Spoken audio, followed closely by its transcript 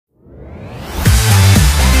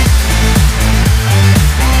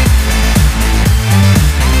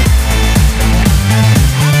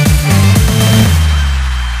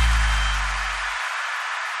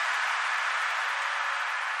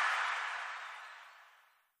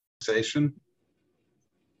conversation,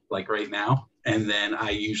 like right now. And then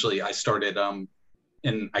I started, and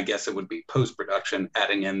I guess it would be post-production,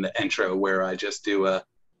 adding in the intro where I just do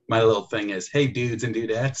my little thing is, hey, dudes and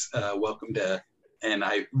dudettes, welcome to, and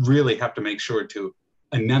I really have to make sure to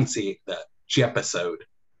enunciate the Jepisode.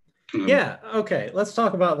 Yeah, okay, let's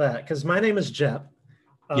talk about that, because my name is Jep.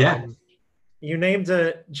 Yeah. You named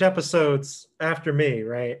it Jepisodes after me,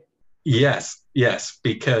 right? Yes,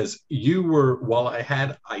 because while I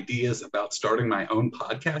had ideas about starting my own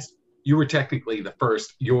podcast, you were technically the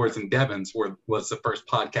first. Yours and Devin's was the first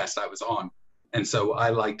podcast I was on. And so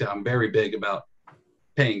I'm very big about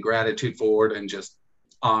paying gratitude forward and just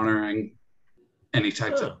honoring any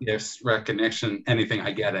types of gifts, recognition, anything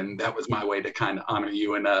I get. And that was my way to kind of honor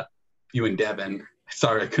you and Devin.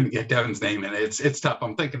 Sorry, I couldn't get Devin's name in it. It's tough.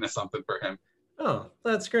 I'm thinking of something for him. Oh,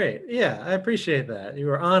 that's great. Yeah, I appreciate that. You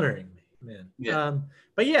were honoring me, man. Yeah.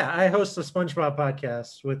 But yeah, I host a SpongeBob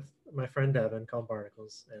podcast with my friend Devin called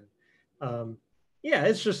Barnacles. And yeah,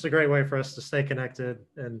 it's just a great way for us to stay connected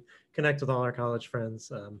and connect with all our college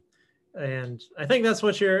friends. And I think that's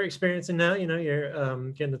what you're experiencing now. You know, you're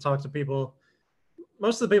getting to talk to people.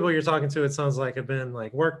 Most of the people you're talking to, it sounds like, have been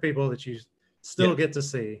like work people that you still get to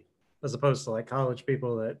see, as opposed to like college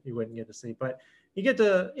people that you wouldn't get to see. But you get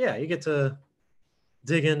to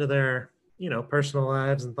dig into their, personal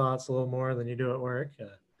lives and thoughts a little more than you do at work.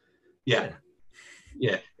 Yeah.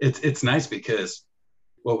 It's nice because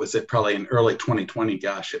what was it? Probably in early 2020.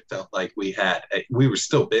 Gosh, it felt like we were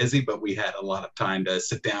still busy, but we had a lot of time to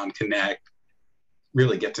sit down, connect,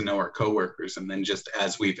 really get to know our coworkers. And then just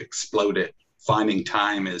as we've exploded, finding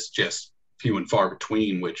time is just few and far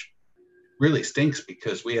between, which really stinks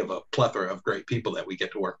because we have a plethora of great people that we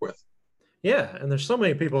get to work with. Yeah. And there's so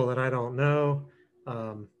many people that I don't know.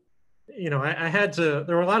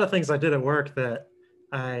 There were a lot of things I did at work that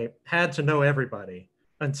I had to know everybody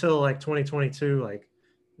until like 2022, like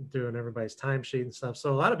doing everybody's timesheet and stuff.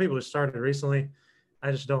 So a lot of people who started recently,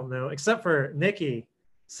 I just don't know, except for Nikki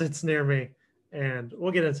sits near me, and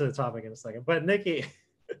we'll get into the topic in a second. But Nikki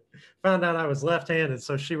found out I was left-handed.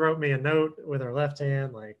 So she wrote me a note with her left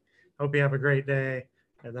hand, like, hope you have a great day.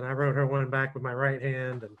 And then I wrote her one back with my right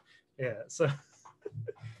hand. And so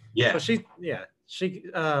she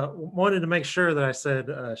wanted to make sure that I said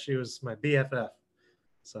she was my BFF.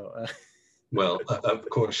 So, well, of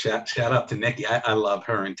course, shout out to Nikki. I love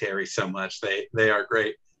her and Terry so much. They are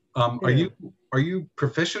great. Are you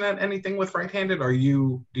proficient at anything with right-handed? Do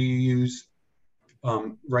you use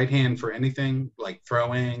right hand for anything like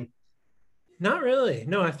throwing? Not really.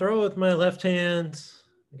 No, I throw with my left hand.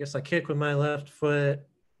 I guess I kick with my left foot.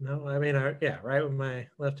 No, I mean, right with my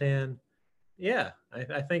left hand. Yeah,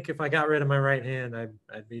 I think if I got rid of my right hand,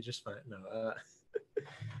 I'd be just fine.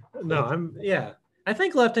 I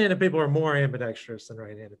think left-handed people are more ambidextrous than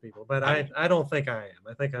right-handed people, but I don't think I am.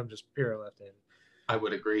 I think I'm just pure left-handed. I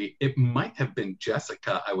would agree. It might have been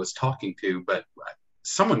Jessica I was talking to, but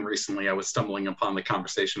someone recently I was stumbling upon the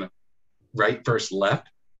conversation of right versus left.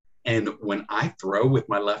 And when I throw with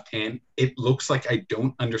my left hand, it looks like I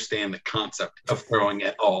don't understand the concept of throwing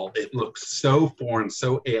at all. It looks so foreign,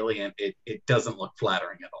 so alien. It doesn't look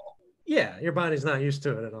flattering at all. Yeah, your body's not used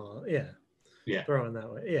to it at all. Yeah. Throwing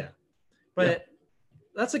that way. Yeah. But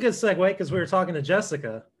that's a good segue because we were talking to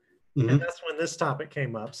Jessica, and that's when this topic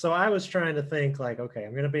came up. So I was trying to think like, okay,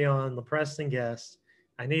 I'm going to be on the Preston guest.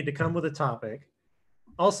 I need to come with a topic.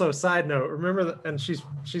 Also, side note, remember, and she's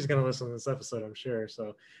going to listen to this episode, I'm sure.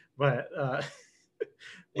 So, we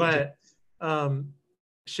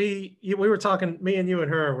were talking, me and you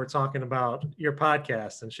and her were talking about your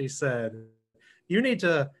podcast, and she said,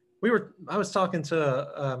 I was talking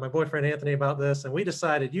to my boyfriend, Anthony, about this, and we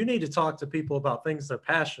decided you need to talk to people about things they're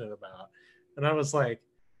passionate about. And I was like,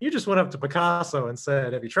 you just went up to Picasso and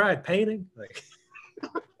said, have you tried painting? Like,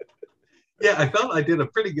 yeah, I felt I did a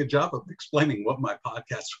pretty good job of explaining what my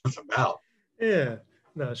podcast was about. Yeah.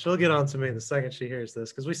 No, she'll get on to me the second she hears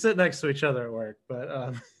this because we sit next to each other at work.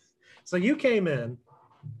 But so you came in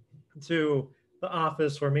to the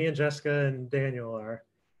office where me and Jessica and Daniel are,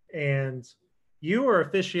 and you were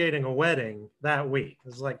officiating a wedding that week. It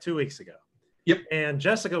was like 2 weeks ago. Yep. And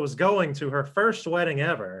Jessica was going to her first wedding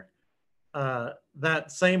ever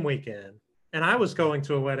that same weekend. And I was going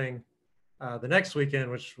to a wedding the next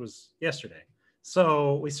weekend, which was yesterday.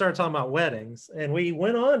 So we started talking about weddings, and we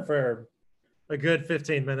went on for a good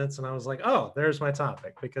 15 minutes. And I was like, oh, there's my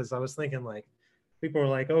topic. Because I was thinking like, people were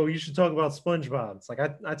like, oh, you should talk about SpongeBob. It's like,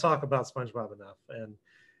 I talk about SpongeBob enough. And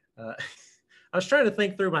I was trying to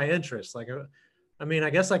think through my interests. Like, I mean,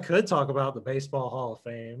 I guess I could talk about the Baseball Hall of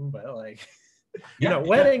Fame, but like,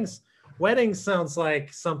 weddings sounds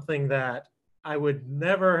like something that I would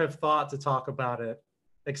never have thought to talk about it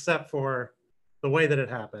except for the way that it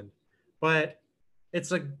happened. But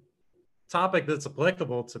it's a topic that's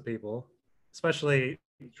applicable to people, especially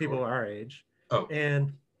people Sure. our age. Oh,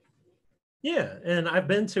 And yeah, and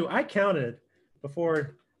I counted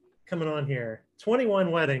before coming on here,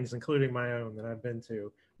 21 weddings, including my own, that I've been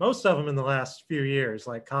to. Most of them in the last few years,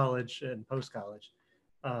 like college and post college.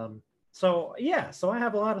 So yeah, so I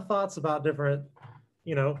have a lot of thoughts about different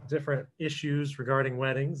issues regarding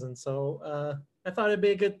weddings, and so I thought it'd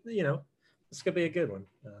be a good, this could be a good one.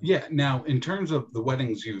 yeah. Now, in terms of the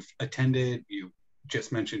weddings you've attended, you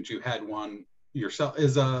just mentioned you had one yourself.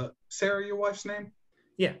 Is Sarah your wife's name?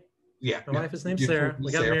 Yeah, Yeah. my No, wife is named beautiful Sarah.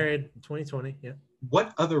 We got Sarah. married in 2020. Yeah.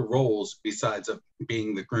 What other roles besides of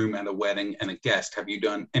being the groom at a wedding and a guest have you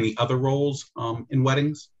done? Any other roles in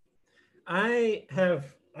weddings? I have,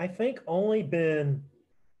 I think, only been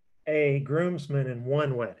a groomsman in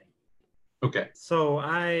one wedding. Okay. So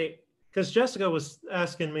because Jessica was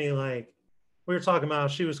asking me, like, we were talking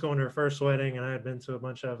about, she was going to her first wedding and I had been to a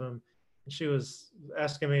bunch of them. And she was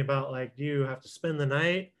asking me about, like, do you have to spend the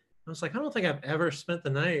night? I was like, I don't think I've ever spent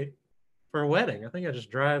the night for a wedding. I think I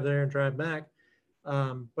just drive there and drive back.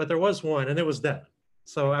 But there was one, and it was Devin.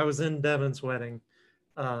 So I was in Devin's wedding.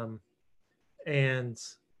 Um, and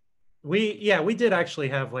we did actually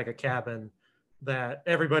have like a cabin that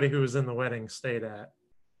everybody who was in the wedding stayed at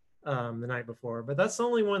the night before, but that's the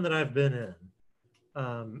only one that I've been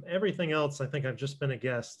in. Everything else, I think I've just been a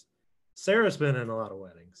guest. Sarah's been in a lot of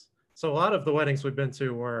weddings. So a lot of the weddings we've been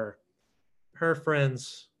to were her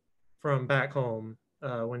friends from back home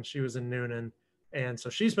when she was in Noonan. And so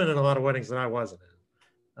she's been in a lot of weddings that I wasn't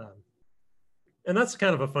in. And that's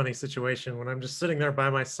kind of a funny situation when I'm just sitting there by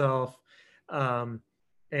myself.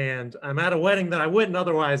 And I'm at a wedding that I wouldn't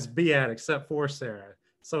otherwise be at except for Sarah.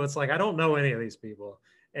 So it's like, I don't know any of these people.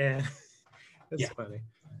 And it's funny.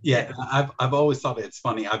 Yeah, I've always thought it's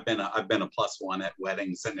funny. I've been a plus one at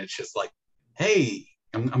weddings, and it's just like, hey,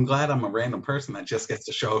 I'm glad I'm a random person that just gets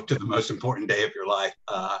to show up to the most important day of your life.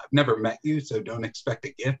 I've never met you, so don't expect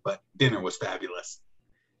a gift, but dinner was fabulous.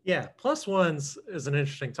 Yeah, plus ones is an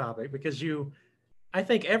interesting topic because I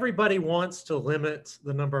think everybody wants to limit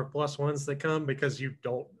the number of plus ones that come because you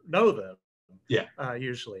don't know them. Yeah.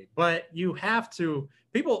 Usually, but you have to.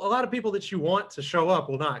 A lot of people that you want to show up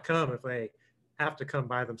will not come if they have to come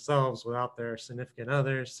by themselves without their significant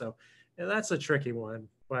others. So that's a tricky one,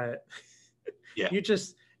 but yeah, you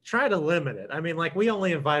just try to limit it. I mean, like, we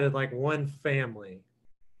only invited like one family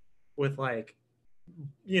with, like,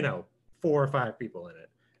 4 or 5 people in it.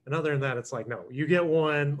 And other than that, it's like, no, you get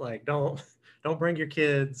one, like, don't bring your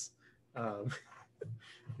kids.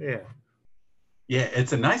 Yeah. Yeah,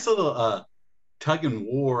 it's a nice little tug and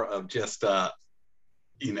war of just the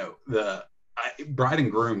bride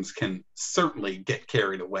and grooms can certainly get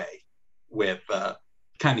carried away with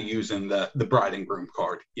kind of using the bride and groom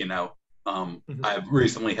card. I've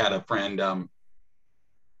recently had a friend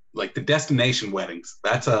like the destination weddings.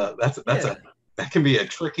 That can be a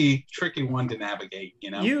tricky one to navigate.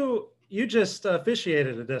 You just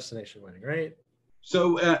officiated a destination wedding, right?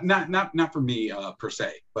 So not for me per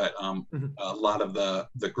se, but a lot of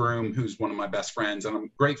the groom, who's one of my best friends, and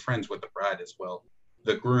I'm great friends with the bride as well.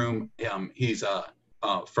 The groom, he's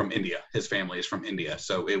from India. His family is from India,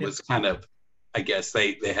 so it was kind of, I guess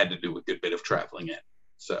they had to do a good bit of traveling in.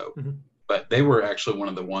 So, but they were actually one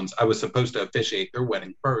of the ones I was supposed to officiate their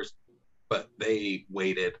wedding first, but they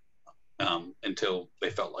waited until they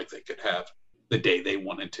felt like they could have the day they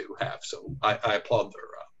wanted to have. So I applaud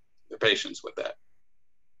their patience with that.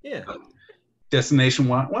 Yeah. Destination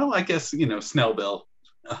one. Well, I guess Snellville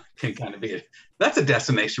can kind of be that's a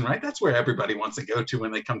destination, right? That's where everybody wants to go to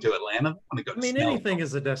when they come to Atlanta. They want to go. I mean, anything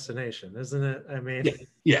is a destination, isn't it? I mean,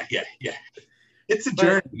 yeah. It's a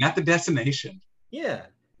journey, not the destination. Yeah.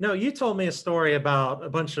 No, you told me a story about a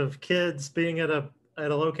bunch of kids being at a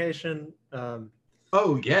location.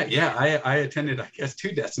 Oh yeah. I attended, I guess,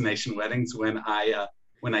 2 destination weddings when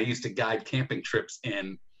I used to guide camping trips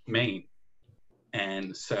in Maine.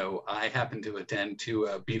 And so I happened to attend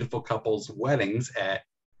 2 beautiful couples' weddings at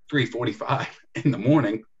 3:45 in the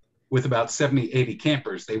morning with about 70, 80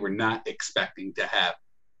 campers they were not expecting to have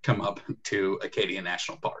come up to Acadia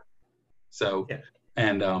National Park. So,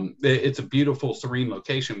 and it's a beautiful, serene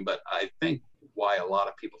location, but I think why a lot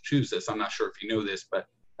of people choose this, I'm not sure if you know this, but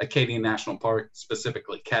Acadia National Park,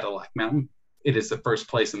 specifically Cadillac Mountain, it is the first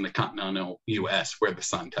place in the continental U.S. where the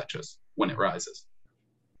sun touches when it rises.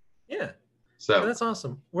 Yeah. So that's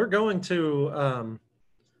awesome. We're going to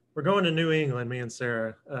New England, me and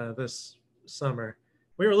Sarah, this summer.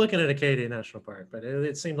 we were looking at Acadia National Park, but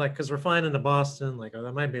it seemed like, because we're flying into Boston, like, oh,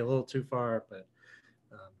 that might be a little too far, but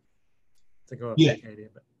um, to go up to Yeah, Acadia.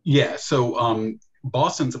 But yeah. So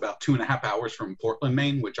Boston's about 2.5 hours from Portland,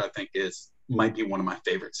 Maine, which I think is might be one of my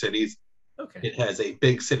favorite cities. okay, It has a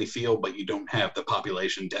big city feel, but you don't have the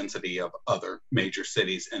population density of other major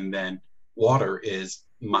cities. And then water is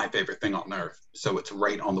my favorite thing on earth. So it's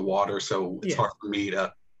right on the water. So it's yeah, hard for me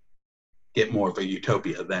to get more of a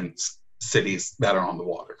utopia than cities that are on the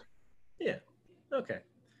water. yeah, okay,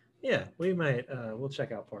 yeah. We might we'll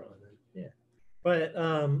check out Portland then. Yeah, but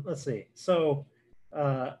let's see. So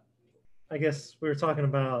uh, I guess we were talking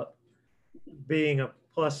about being a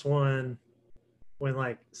plus one when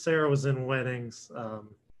like Sarah was in weddings.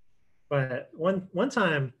 But one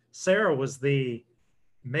time Sarah was the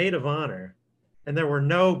maid of honor, and there were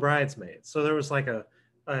no bridesmaids. So there was like a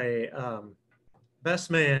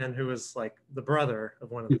best man who was like the brother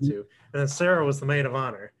of one of the Mhm. two, and then Sarah was the maid of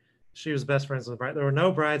honor. She was best friends with the bride. There were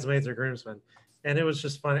no bridesmaids or groomsmen, and it was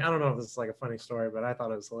just funny. I don't know if this is like a funny story, but I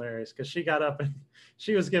thought it was hilarious because she got up and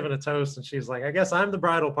she was given a toast, and she was like, "I guess I'm the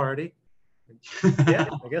bridal party." Yeah,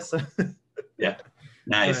 I guess so. Yeah,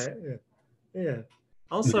 nice. Right. Yeah. Yeah.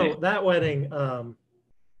 Also, Nice. that wedding,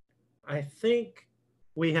 I think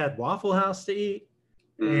we had Waffle House to eat,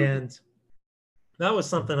 Mm, and that was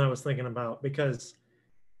something I was thinking about because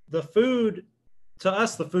the food, to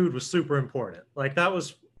us, the food was super important. Like that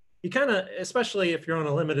was, you kind of, especially if you're on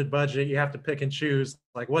a limited budget, you have to pick and choose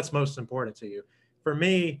like what's most important to you. For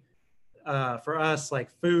me, for us,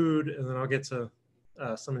 like food, and then I'll get to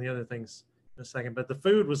some of the other things in a second. But the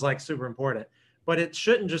food was like super important. But it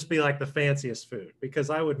shouldn't just be like the fanciest food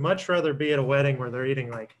because I would much rather be at a wedding where they're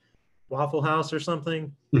eating like Waffle House or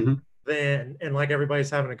something mhm. than and like everybody's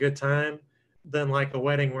having a good time than like a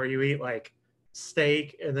wedding where you eat like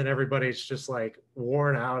steak and then everybody's just like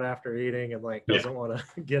worn out after eating and like Yeah, doesn't want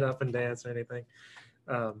to get up and dance or anything.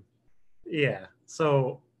 Um, yeah.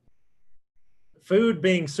 So food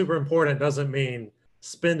being super important doesn't mean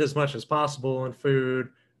spend as much as possible on food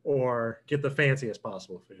or get the fanciest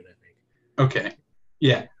possible food, I think. okay.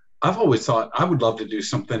 Yeah. I've always thought I would love to do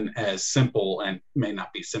something as simple and may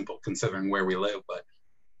not be simple considering where we live, but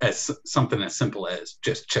as something as simple as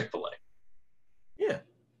just Chick-fil-A. Yeah,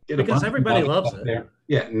 Get a because bunch of everybody nuggets loves up it. there.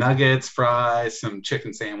 Yeah, nuggets, fries, some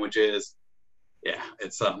chicken sandwiches. Yeah,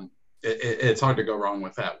 it's hard to go wrong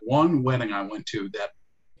with that. One wedding I went to that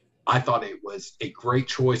I thought it was a great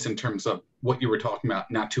choice in terms of what you were talking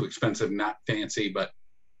about, not too expensive, not fancy, but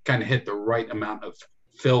kind of hit the right amount of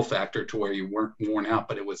fill factor to where you weren't worn out.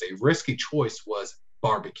 But it was a risky choice was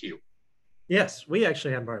barbecue. Yes, we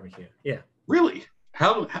actually had barbecue. Yeah. Really?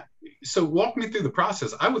 How so walk me through the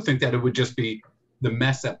process. I would think that it would just be the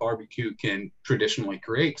mess that barbecue can traditionally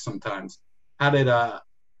create sometimes. How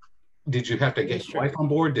did you have to get It's your true. wife on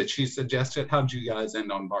board? Did she suggest it? How did you guys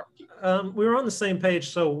end on barbecue? We were on the same page.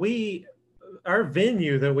 So our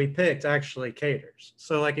venue that we picked actually caters.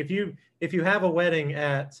 So like if you have a wedding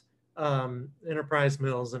at Enterprise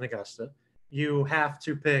Mills in Augusta, you have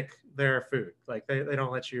to pick their food. Like they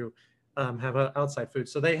don't let you have outside food.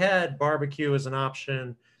 So they had barbecue as an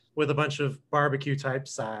option with a bunch of barbecue type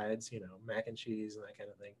sides, mac and cheese and that kind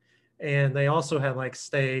of thing. And they also had like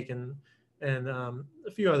steak and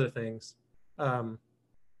a few other things. Um,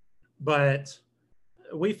 but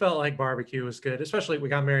we felt like barbecue was good, especially we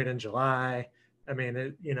got married in July. I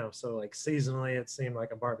mean, so like seasonally, it seemed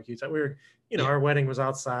like a barbecue time. We were, Yeah. our wedding was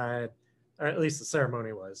outside, or at least the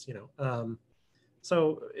ceremony was.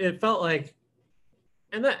 So it felt like,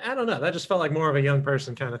 and that, I don't know, that just felt like more of a young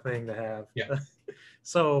person kind of thing to Yeah. have.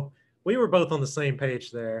 So we were both on the same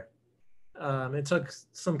page there. It took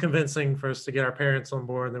some convincing for us to get our parents on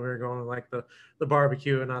board that we were going to like the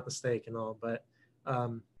barbecue and not the steak and all. But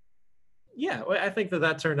um, yeah, I think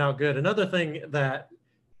that turned out good. Another thing that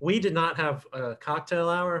we did not have a cocktail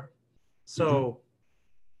hour, Mhm. so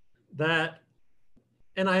that,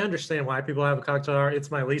 and I understand why people have a cocktail hour. It's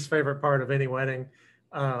my least favorite part of any wedding.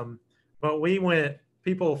 Um, but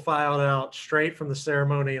people filed out straight from the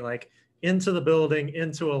ceremony, like into the building,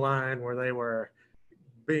 into a line where they were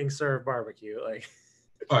being served barbecue. Like,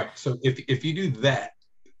 All right. So if you do that,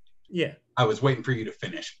 yeah, I was waiting for you to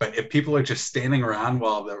finish. But if people are just standing around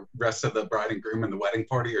while the rest of the bride and groom and the wedding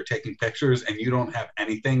party are taking pictures and you don't have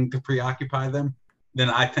anything to preoccupy them, then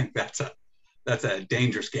I think that's a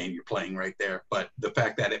dangerous game you're playing right there. But the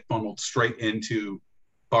fact that it funneled straight into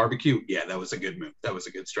barbecue, yeah, that was a good move. That was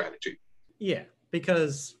a good strategy. yeah,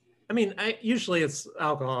 because I mean, usually it's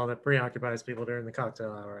alcohol that preoccupies people during the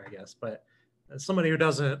cocktail hour, I guess. But as somebody who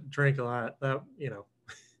doesn't drink a lot, that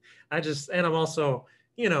I just, and I'm also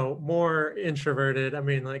more introverted. I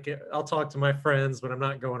mean, like I'll talk to my friends, but I'm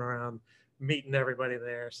not going around meeting everybody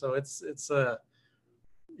there. So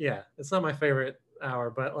yeah, it's not my favorite hour,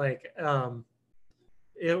 but like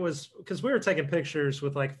it was because we were taking pictures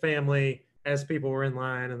with like family as people were in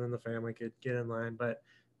line, and then the family could get in line. But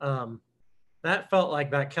um, that felt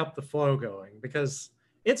like that kept the flow going because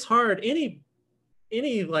it's hard. Any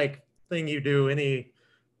like thing you do, any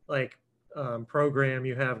like program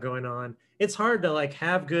you have going on, it's hard to like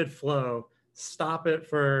have good flow, stop it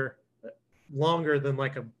for longer than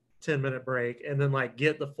like a 10-minute break, and then like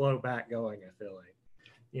get the flow back going. I feel like,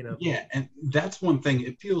 you know. Yeah, and that's one thing.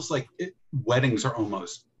 It feels like weddings are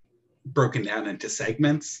almost broken down into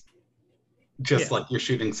segments, just Yeah. like you're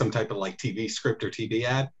shooting some type of like TV script or TV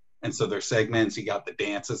ad. And so there's segments. You got the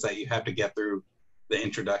dances that you have to get through, the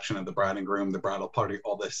introduction of the bride and groom, the bridal party,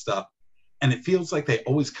 all this stuff. And it feels like they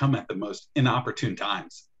always come at the most inopportune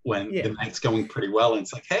times when the Yeah. night's going pretty well. And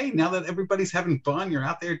it's like, hey, now that everybody's having fun, you're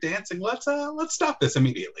out there dancing. Let's stop this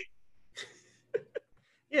immediately.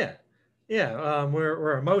 Yeah. Yeah.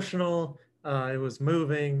 We're emotional. It was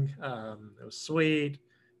moving. It was sweet.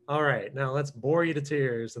 All right, now let's bore you to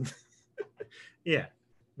tears. And yeah,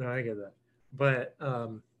 no, I get that. But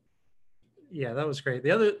yeah, that was great.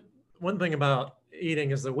 The other one thing about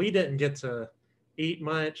eating is that we didn't get to eat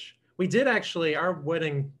much. We did actually. Our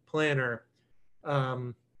wedding planner,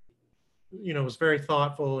 um, was very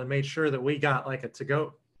thoughtful and made sure that we got like a to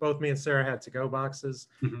go. Both me and Sarah had to go boxes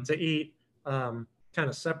Mm-hmm. to eat kind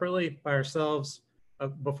of separately by ourselves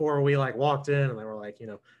before we like walked in, and they were like,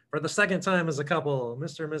 for the second time as a couple,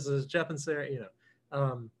 Mr. and Mrs. Jep and Sarah,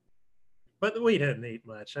 Um, but we didn't eat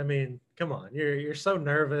much. I mean, come on, you're so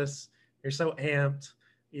nervous, you're so amped,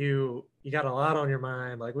 you got a lot on your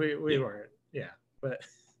mind. Like we Yeah. weren't, yeah, but it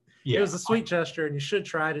Yeah. was a sweet gesture, and you should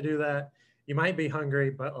try to do that. You might be hungry,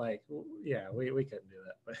 but like, yeah, we couldn't do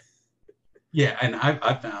that. But Yeah, and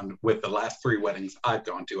I've found with the last three weddings I've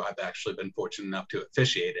gone to, I've actually been fortunate enough to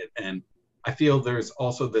officiate it. And I feel there's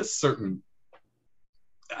also this certain,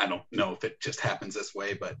 I don't know if it just happens this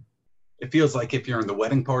way, but it feels like if you're in the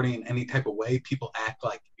wedding party in any type of way, people act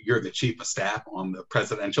like you're the chief of staff on the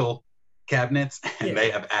presidential cabinets and yeah, they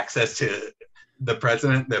have access to the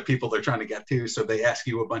president, the people they're trying to get to. So they ask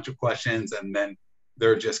you a bunch of questions and then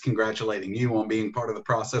they're just congratulating you on being part of the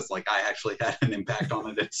process. Like I actually had an impact on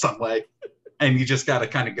it in some way. And you just got to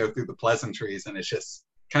kind of go through the pleasantries. And it's just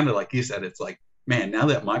kind of like you said, it's like, man, now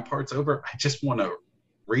that my part's over, I just want to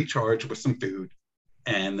recharge with some food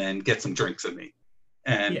and then get some drinks in me.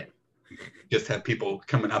 And yeah, just have people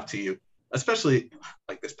coming up to you, especially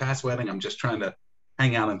like this past wedding. I'm just trying to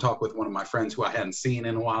hang out and talk with one of my friends who I hadn't seen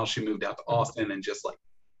in a while. She moved out to Austin and just like,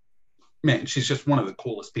 man, she's just one of the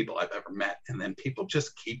coolest people I've ever met. And then people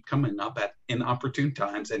just keep coming up at inopportune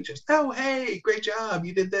times and just, oh, hey, great job.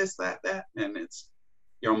 You did this, that. And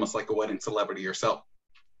you're almost like a wedding celebrity yourself.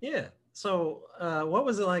 yeah. So, what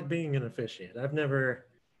was it like being an officiant? I've never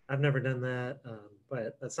done that,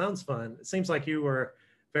 but that sounds fun. It seems like you were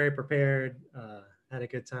very prepared, had a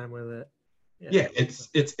good time with it. Yeah. Yeah,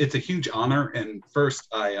 it's a huge honor. And first,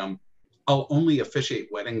 I'll only officiate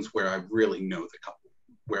weddings where I really know the couple,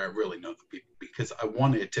 where I really know the people, because I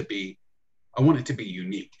want it to be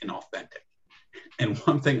unique and authentic. And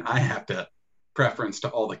one thing I have to preference to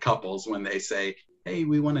all the couples when they say, "Hey,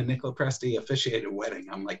 we want a Nicola Presti officiated wedding,"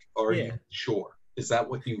 I'm like, "Are you Yeah. sure? Is that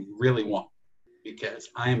what you really want?" Because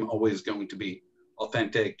I am always going to be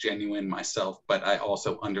authentic, genuine myself, but I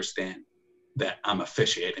also understand that I'm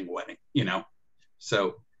officiating a wedding.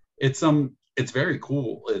 So it's very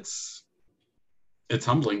cool. It's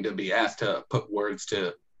humbling to be asked to put words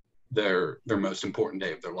to their most important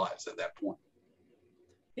day of their lives at that point.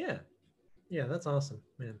 Yeah. Yeah, that's awesome,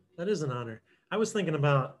 man. That is an honor. I was thinking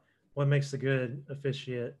about what makes a good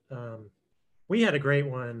officiate. We had a great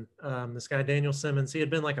one. This guy Daniel Simmons, he had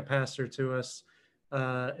been like a pastor to us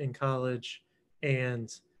in college,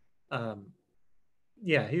 and um,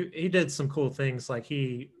 yeah, he did some cool things. Like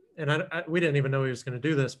we didn't even know he was going to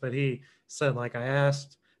do this, but he said like I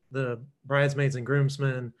asked the bridesmaids and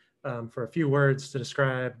groomsmen for a few words to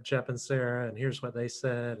describe Jep and Sarah, and here's what they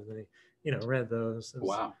said, and then he read those.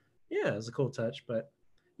 Wow. Yeah, it was a cool touch. But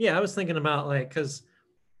yeah, I was thinking about like because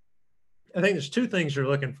I think there's two things you're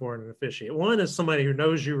looking for in an officiate. One is somebody who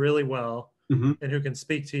knows you really well Mm-hmm. and who can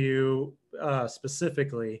speak to you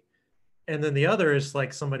specifically, and then the other is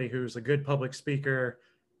like somebody who's a good public speaker,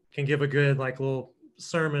 can give a good like little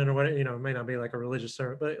sermon or what, it may not be like a religious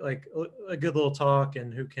sermon, but like a good little talk,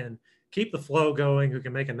 and who can keep the flow going, who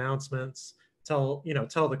can make announcements, tell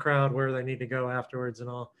the crowd where they need to go afterwards and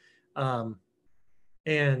all.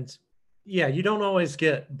 And yeah, you don't always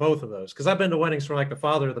get both of those, because I've been to weddings where like the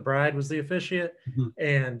father of the bride was the officiate, Mhm.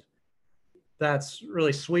 and that's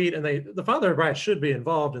really sweet. And the father of the bride should be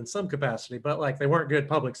involved in some capacity, but like they weren't good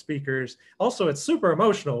public speakers. Also, it's super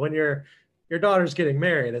emotional when your daughter's getting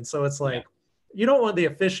married, and so it's Yeah. like you don't want the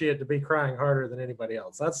officiate to be crying harder than anybody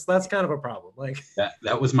else. That's kind of a problem. Like,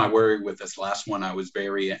 That was my worry with this last one. I was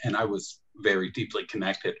very deeply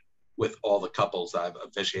connected with all the couples I've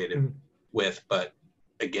officiated with, but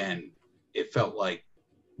again, it felt like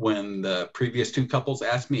when the previous two couples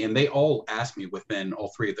asked me, and they all asked me within all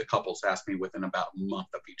three of the couples asked me within about a month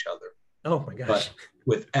of each other. oh my But gosh.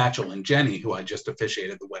 with Achel and Jenny, who I just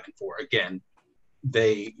officiated the wedding for, again,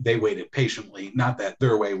 they waited patiently. Not that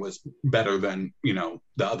their way was better than the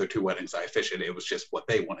other two weddings I officiated. It was just what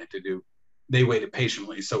they wanted to do. They waited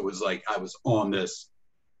patiently, so it was like I was on this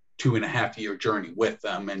 2.5 year journey with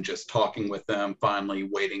them and just talking with them, finally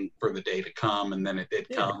waiting for the day to come, and then it did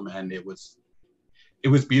Yeah. come, and it was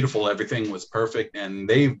beautiful. Everything was perfect, and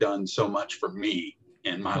they've done so much for me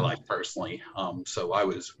in my life personally. So I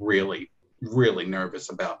was really, really nervous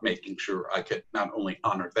about making sure I could not only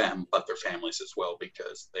honor them but their families as well,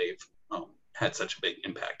 because they've had such a big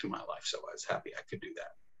impact in my life. So I was happy I could do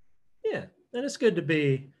that. Yeah, and it's good to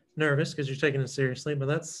be nervous because you're taking it seriously. But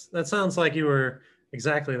that sounds like you were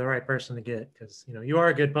exactly the right person to get, because you are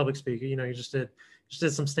a good public speaker. You just did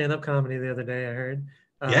some stand up comedy the other day, I heard.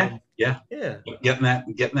 Yeah, yeah. Yeah, Getting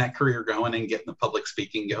that career going and getting the public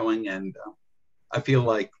speaking going, and I feel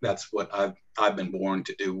like that's what I've been born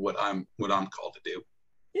to do. What I'm called to do.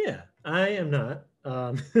 yeah. I am not.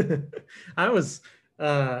 I was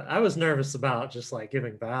I was nervous about just like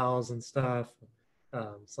giving vows and stuff.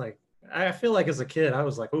 It's like I feel like as a kid I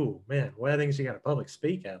was like, oh man, weddings you got to public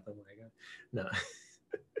speak at them. Like, no,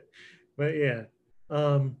 but yeah.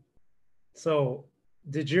 Um, So,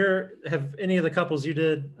 have any of the couples you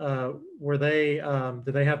did, were they,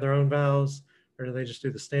 did they have their own vows, or do they just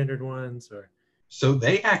do the standard ones, or? So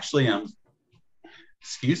they actually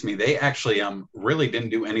excuse me, they actually really didn't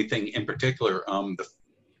do anything in particular. The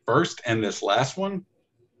first and this last one,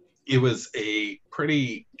 it was a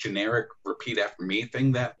pretty generic repeat after me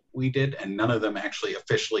thing that we did, and none of them actually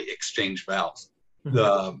officially exchanged vows. Mhm.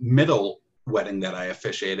 The middle wedding that I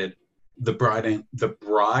officiated, the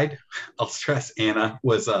bride, I'll stress Anna,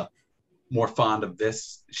 was more fond of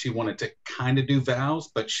this. She wanted to kind of do vows,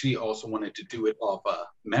 but she also wanted to do it off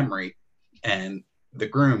memory. And the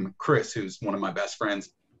groom, Chris, who's one of my best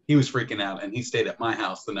friends, he was freaking out, and he stayed at my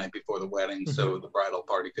house the night before the wedding Mhm. so the bridal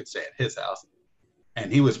party could stay at his house.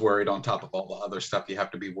 And he was worried, on top of all the other stuff you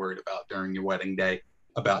have to be worried about during your wedding day,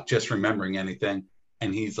 about just remembering anything.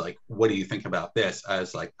 And he's like, what do you think about this? I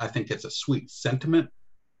was like, I think it's a sweet sentiment,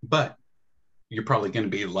 but you're probably going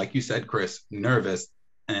to be, like you said, Chris, nervous,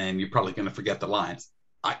 and you're probably going to forget the lines.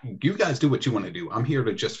 You guys do what you want to do. I'm here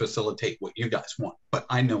to just facilitate what you guys want, but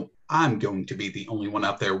I know I'm going to be the only one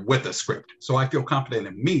out there with a script, so I feel confident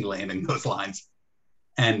in me landing those lines.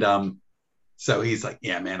 And so he's like,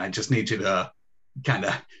 yeah, man, I just need you to kind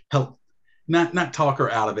of help, not talk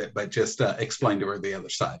her out of it, but just explain to her the other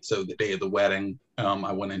side. So the day of the wedding,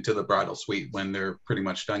 I went into the bridal suite when they're pretty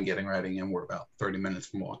much done getting ready, and we're about 30 minutes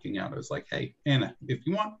from walking out. I was like, hey, Anna, if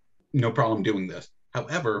you want, no problem doing this.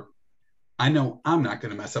 However, I know I'm not going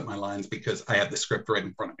to mess up my lines because I have the script right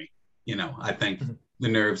in front of me. I think Mhm. the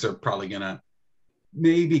nerves are probably going to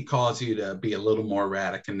maybe cause you to be a little more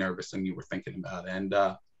erratic and nervous than you were thinking about. And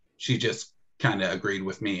she just kind of agreed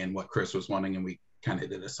with me and what Chris was wanting, and we kind of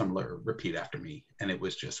did a similar repeat after me. And it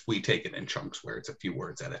was just, we take it in chunks where it's a few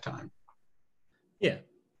words at a time. Yeah,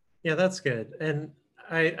 yeah, that's good. And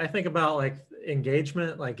I think about like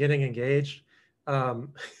engagement, like getting engaged.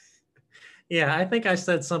 Um, yeah, I think I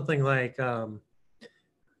said something like,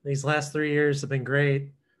 these last 3 years have been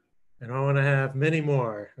great, and I want to have many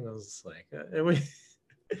more. And I was like,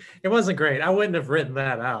 it wasn't great. I wouldn't have written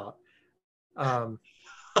that out. Um,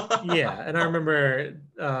 yeah, and I remember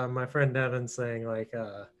my friend Devin saying like,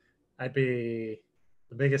 I'd be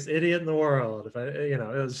the biggest idiot in the world if it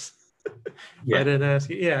was if I Yeah. didn't ask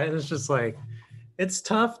you. Yeah, and it's just like it's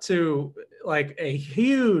tough to like a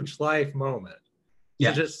huge life moment to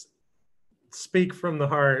Yeah. just speak from the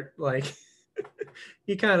heart. Like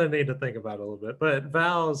you kind of need to think about it a little bit. But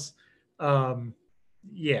vows, um,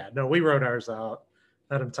 yeah, no, we wrote ours out,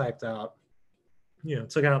 had them typed out,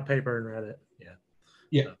 took out paper and read it. Yeah.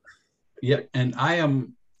 Yeah. So, Yeah. And I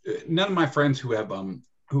am, none of my friends who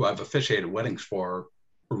I've officiated weddings for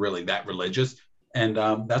are really that religious. And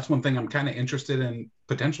that's one thing I'm kind of interested in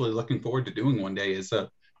potentially looking forward to doing one day, is a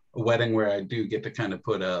wedding where I do get to kind of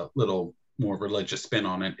put a little more religious spin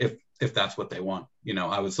on it, if that's what they want.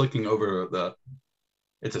 I was looking over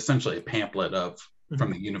It's essentially a pamphlet of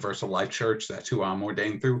from the Universal Life Church. That's who I'm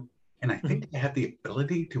ordained through. And I think they have the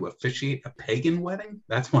ability to officiate a pagan wedding.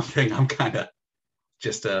 That's one thing I'm kind of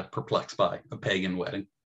just perplexed by, a pagan wedding.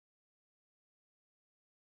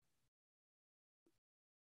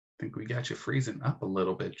 I think we got you freezing up a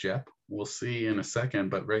little bit, Jep. We'll see in a second.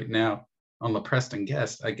 But right now on the Preston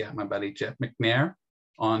Guest, I got my buddy Jep McNair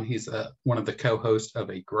on. He's one of the co-hosts of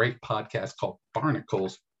a great podcast called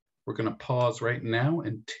Barnacles. We're going to pause right now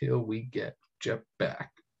until we get Jep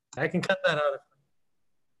back. I can cut that out.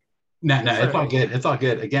 No, it's all good. It's all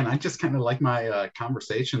good. Again, I just kind of like my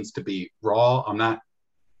conversations to be raw. I'm not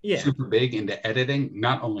super big into editing,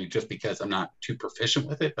 not only just because I'm not too proficient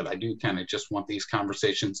with it, but I do kind of just want these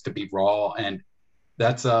conversations to be raw. And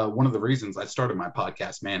that's one of the reasons I started my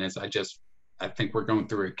podcast, man, is I think we're going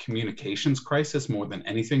through a communications crisis more than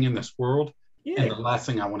anything in this world. Yeah. And the last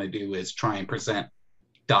thing I want to do is try and present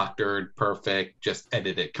doctored, perfect, just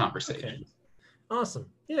edited conversation. Okay. Awesome.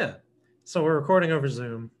 Yeah. So we're recording over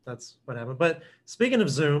Zoom. That's what happened. But speaking of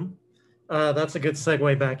Zoom, that's a good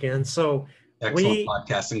segue back in. So excellent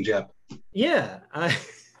podcasting, Jep. Yeah.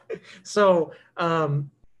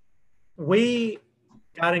 We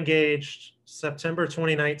got engaged September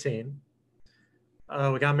 2019.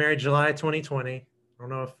 We got married July 2020. I don't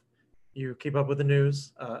know if you keep up with the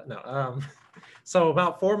news. No. So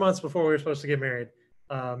about 4 months before we were supposed to get married,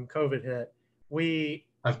 COVID hit.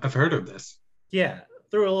 I've heard of this. Yeah,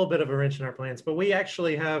 threw a little bit of a wrench in our plans. But we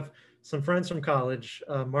actually have some friends from college,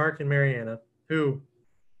 Mark and Mariana, who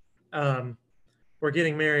were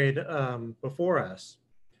getting married before us.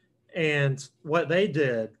 And what they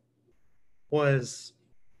did was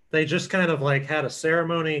they just kind of like had a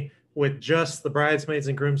ceremony with just the bridesmaids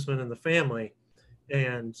and groomsmen and the family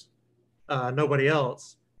and nobody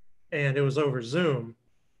else. And it was over Zoom.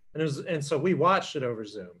 And so we watched it over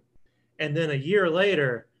Zoom. And then a year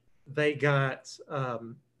later, they had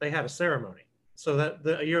a ceremony. So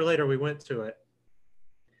a year later we went to it.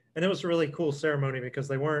 And it was a really cool ceremony because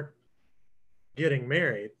they weren't getting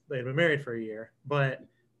married. They'd been married for a year, but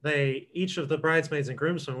each of the bridesmaids and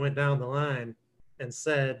groomsmen went down the line and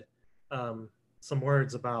said some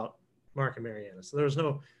words about Mark and Mariana. So there was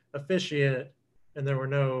no officiate and there were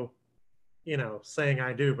no, saying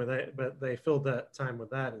I do, but they filled that time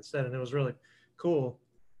with that instead. And it was really cool.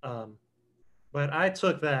 But I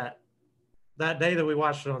took that day that we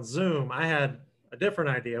watched it on Zoom, I had a different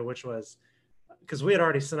idea, which was because we had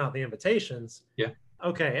already sent out the invitations. Yeah.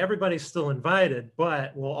 Okay, everybody's still invited,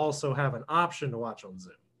 but we'll also have an option to watch on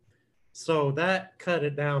Zoom. So that cut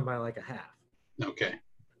it down by like a half. Okay.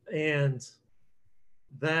 And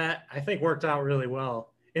that I think worked out really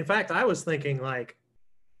well. In fact, I was thinking like,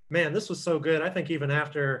 man, this was so good. I think even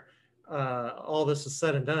after all this is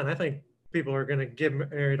said and done, I think people are going to get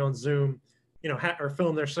married on Zoom, or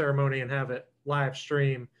film their ceremony and have it live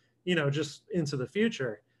stream, just into the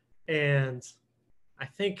future. And I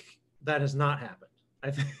think that has not happened.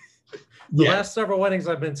 I think the last several weddings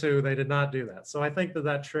I've been to, they did not do that. So I think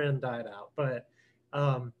that trend died out. But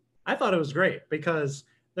I thought it was great because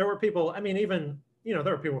there were people, even, there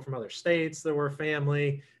were people from other states, there were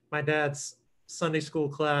family, my dad's Sunday school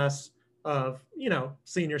class of,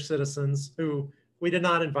 senior citizens who we did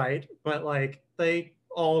not invite, but like they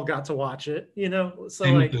all got to watch it, So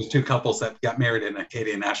and like those two couples that got married in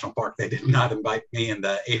Acadia National Park, they did not invite me and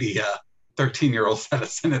the 13-year-olds that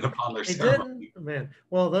ascended upon their ceremony. Man,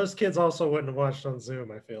 well, those kids also wouldn't have watched on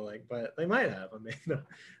Zoom, I feel like, but they might have.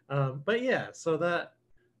 No. But yeah, so that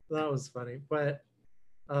was funny. But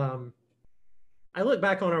I look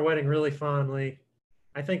back on our wedding really fondly.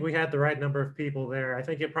 I think we had the right number of people there. I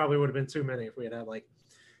think it probably would have been too many if we had like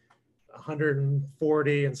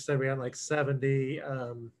 140 instead we had like 70.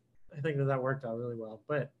 I think that worked out really well.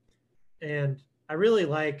 And I really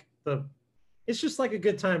like it's just like a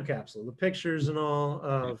good time capsule, the pictures and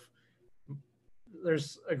all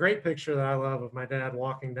there's a great picture that I love of my dad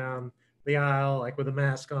walking down the aisle, like with a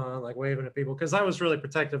mask on, like waving at people. Cause I was really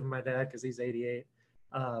protective of my dad cause he's 88.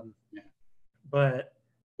 But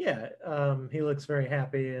yeah, he looks very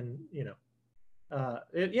happy and,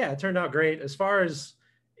 it turned out great. As far as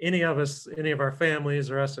any of our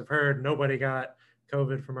families or us have heard, nobody got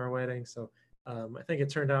COVID from our wedding. So I think it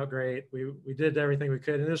turned out great. We did everything we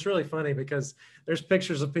could. And it's really funny because there's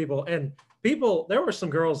pictures of people there were some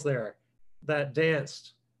girls there that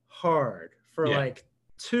danced hard for like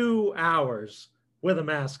 2 hours with a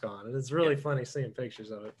mask on. And it's really funny seeing pictures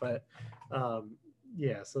of it, but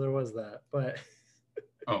so there was that, but.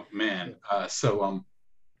 Oh man.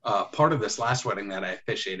 Part of this last wedding that I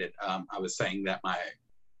officiated, I was saying that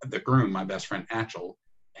the groom, my best friend Achal,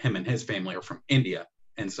 him and his family are from India.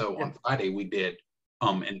 And so on Friday we did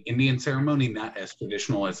an Indian ceremony, not as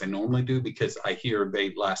traditional as they normally do, because I hear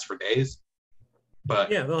they last for days.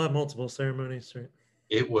 But Yeah, they'll have multiple ceremonies, right?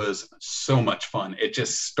 it was so much fun. It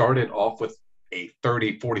just started off with a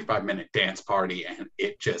 30-45 minute dance party, and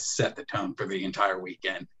it just set the tone for the entire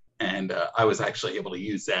weekend. And I was actually able to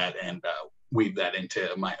use that and weave that into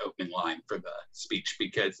my opening line for the speech,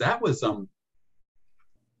 because that was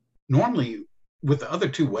normally with the other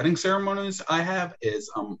two wedding ceremonies I have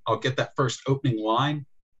is I'll get that first opening line,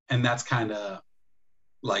 and that's kind of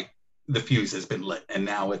like the fuse has been lit, and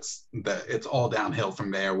now it's all downhill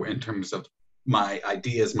from there in terms of my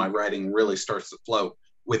ideas. My writing really starts to flow.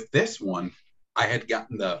 With this one, I had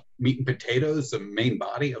gotten the meat and potatoes, the main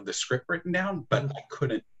body of the script written down, but I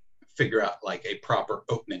couldn't figure out like a proper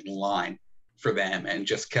opening line for them, and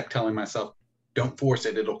just kept telling myself, don't force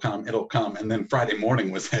it, it'll come, it'll come. And then Friday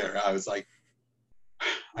morning was there. I was like,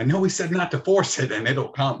 I know we said not to force it, and it'll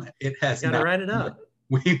come. It has Gotta not. write it up.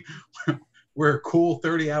 We're a cool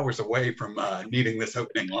 30 hours away from needing this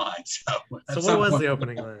opening line. So what was the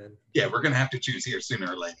opening line? Yeah, we're gonna have to choose here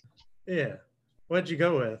sooner or later. Yeah. What'd you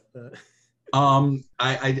go with?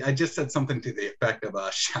 I just said something to the effect of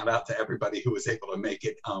a shout out to everybody who was able to make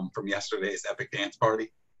it from yesterday's epic dance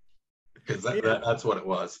party, because that's what it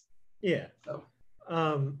was. Yeah. So.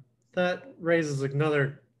 That raises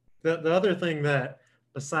another, the other thing that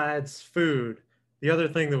besides food, the other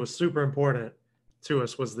thing that was super important to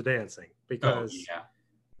us was the dancing, because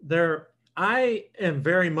I am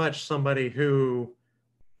very much somebody who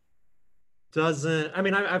doesn't, I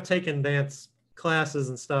mean, I've taken dance classes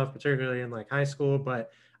and stuff, particularly in like high school,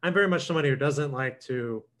 but I'm very much somebody who doesn't like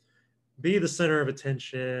to be the center of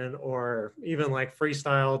attention or even like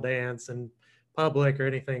freestyle dance in public or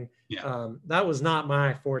anything. Yeah. That was not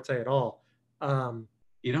my forte at all.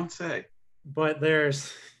 You don't say. But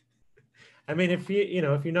there's, I mean, if you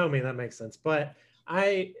know me, that makes sense. But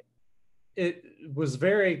it was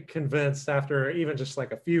very convinced after even just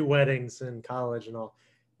like a few weddings in college and all,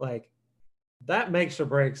 like that makes or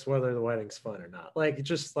breaks whether the wedding's fun or not. Like,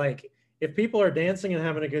 just like if people are dancing and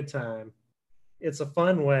having a good time, it's a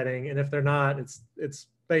fun wedding. And if they're not, it's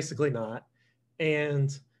basically not.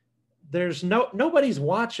 And there's nobody's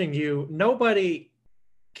watching you. Nobody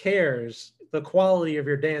cares the quality of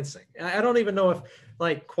your dancing. I don't even know if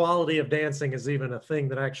like quality of dancing is even a thing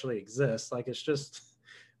that actually exists. Like, it's just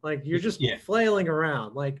like, you're just flailing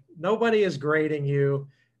around. Like, nobody is grading you,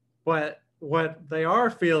 but what they are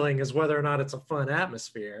feeling is whether or not it's a fun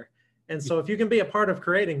atmosphere. And so if you can be a part of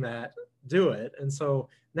creating that, do it. And so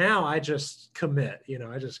now I just commit,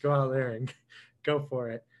 I just go out there and go for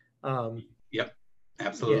it. Yep,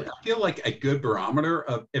 absolutely. Yeah. I feel like a good barometer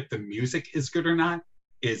of if the music is good or not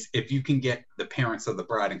is if you can get the parents of the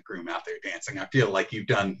bride and groom out there dancing. I feel like you've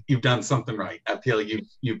done something right. I feel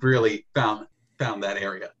you've really found that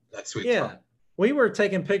area, that sweet spot. We were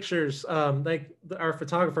taking pictures. Our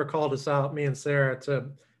photographer called us out, me and Sarah,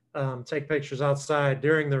 to take pictures outside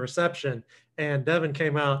during the reception. And Devin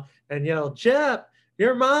came out and yelled, "Jep,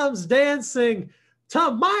 your mom's dancing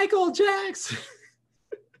to Michael Jackson."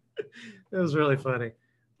 It was really funny. I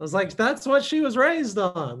was like, that's what she was raised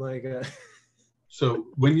on. Like, So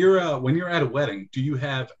when you're at a wedding, do you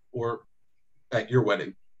have, or at your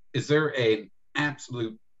wedding, is there an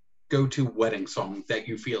absolute go-to wedding song that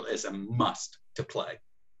you feel is a must to play?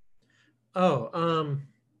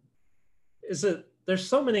 There's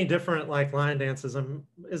so many different like line dances.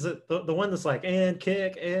 Is it the one that's like, and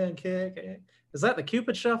kick, and kick, and, is that the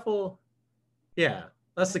Cupid Shuffle? Yeah,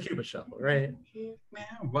 that's the Cupid Shuffle, right? Now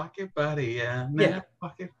rock your body,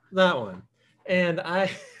 that one. And I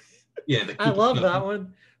love that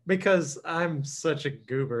one because I'm such a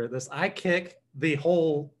goober at this. I kick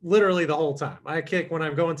literally the whole time. I kick when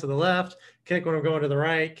I'm going to the left, kick when I'm going to the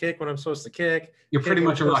right, kick when I'm supposed to kick. You're pretty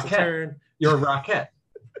much a rockette. You're a rockette.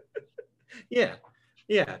 Yeah,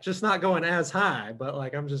 just not going as high, but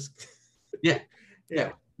like I'm just. Yeah.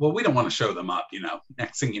 Well, we don't want to show them up,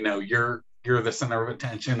 Next thing you know, you're the center of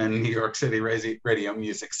attention in New York City Radio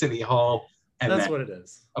Music City Hall. And that's what it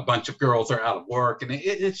is. A bunch of girls are out of work, and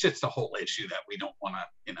it's just a whole issue that we don't want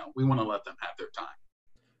to, we want to let them have their time.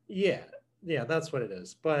 Yeah, that's what it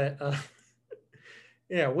is. But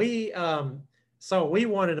so we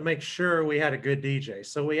wanted to make sure we had a good DJ.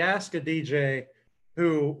 So we asked a DJ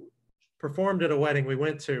who performed at a wedding we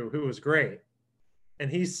went to, who was great.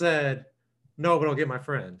 And he said, no, but I'll get my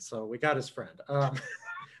friend. So we got his friend.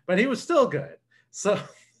 But he was still good. So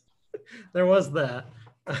there was that.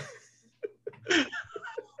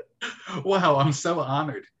 Wow, I'm so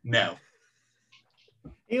honored. No.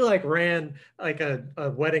 He like ran like a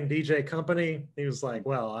wedding DJ company. He was like,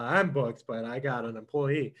 well, I'm booked, but I got an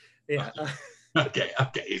employee. Yeah. Okay,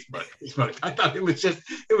 he's funny. He's funny. I thought it was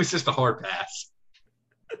just a hard pass.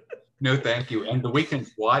 No, thank you. And the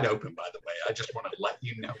weekend's wide open, by the way. I just want to let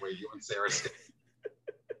you know where you and Sarah stand.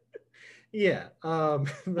 Yeah,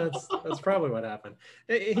 that's probably what happened.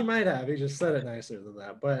 He might have. He just said it nicer than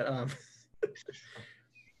that.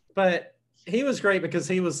 But he was great because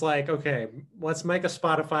he was like, okay, let's make a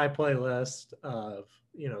Spotify playlist of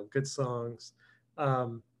good songs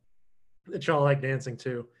that y'all like dancing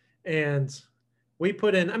to, and we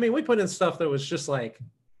put in stuff that was just like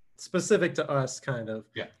specific to us, kind of.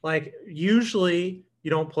 Yeah. Like usually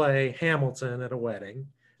you don't play Hamilton at a wedding.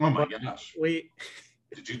 Oh my gosh.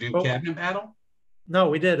 Did you do Cabinet Battle? No,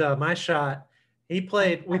 we did My Shot. We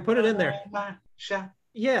put it in there. My Shot.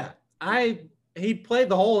 Yeah. He played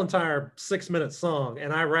the whole entire 6-minute song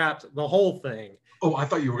and I rapped the whole thing. Oh, I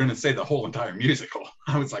thought you were going to say the whole entire musical.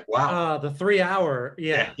 I was like, wow. The 3-hour,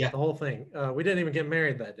 yeah, the whole thing. We didn't even get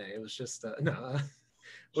married that day. It was just,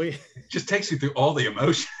 it just takes you through all the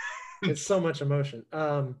emotion. It's so much emotion.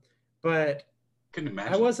 But couldn't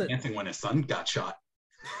imagine dancing when his son got shot.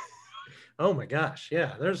 Oh my gosh,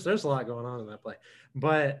 yeah. There's a lot going on in that play,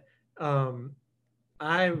 but so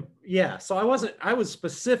I was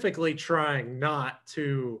specifically trying not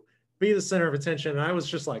to be the center of attention. And I was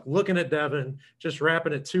just like looking at Devin, just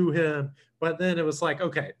rapping it to him. But then it was like,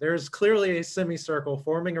 okay, there's clearly a semicircle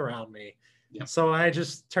forming around me. Yep. So I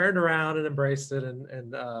just turned around and embraced it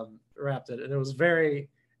and rapped it. And it was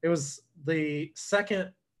the second,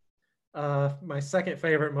 my second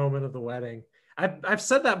favorite moment of the wedding. I've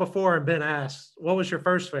said that before and been asked, what was your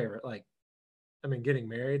first favorite? Like, getting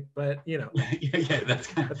married, but yeah, that's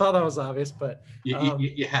I thought that was obvious, but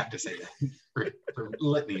you have to say that for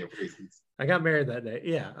litany of reasons. I got married that day,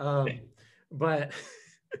 yeah. But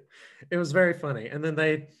it was very funny. And then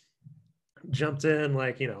they jumped in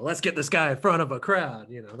like, let's get this guy in front of a crowd.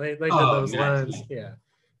 They did those lines. Yeah,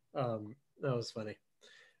 that was funny.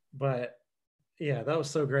 But yeah, that was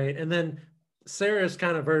so great. And then Sarah's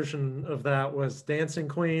kind of version of that was Dancing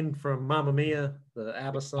Queen from Mamma Mia, the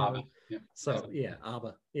ABBA song. ABBA. Yeah. So yeah,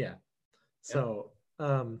 ABBA. Yeah. So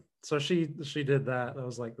so she did that. That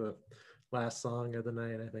was like the last song of the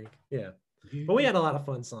night, I think. Yeah. But we had a lot of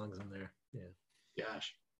fun songs in there. Yeah.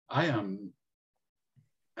 Gosh. I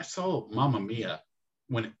saw Mamma Mia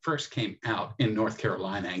when it first came out in North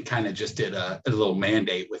Carolina and kind of just did a little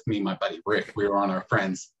mandate with me and my buddy Rick. We were on our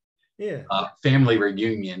friends' family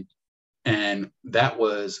reunion. And that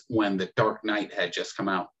was when The Dark Knight had just come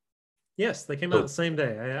out. Yes, they came out the same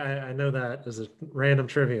day. I know that as a random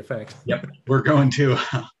trivia fact. Yep, we're going to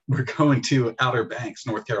Outer Banks,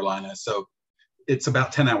 North Carolina. So it's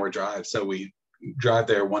about 10-hour drive. So we drive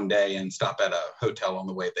there one day and stop at a hotel on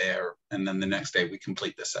the way there, and then the next day we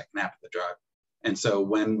complete the second half of the drive. And so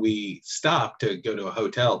when we stop to go to a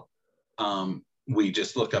hotel, we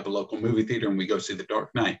just look up a local movie theater and we go see The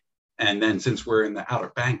Dark Knight. And then since we're in the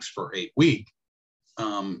Outer Banks for a week,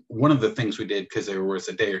 one of the things we did, because there was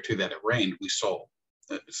a day or two that it rained, we saw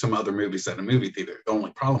some other movies at a movie theater. The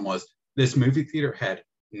only problem was this movie theater had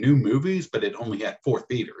new movies, but it only had 4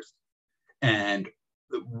 theaters. And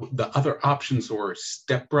the other options were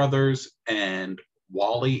Step Brothers and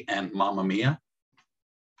Wall-E and Mamma Mia.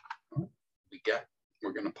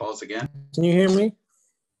 We're going to pause again. Can you hear me?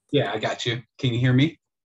 Yeah, I got you. Can you hear me?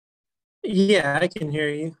 Yeah, I can hear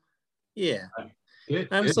you. Yeah. Good,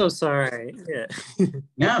 I'm good. so sorry. Yeah.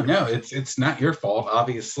 No, it's not your fault.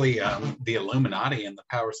 Obviously, the Illuminati and the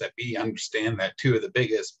powers that be understand that 2 of the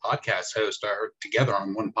biggest podcast hosts are together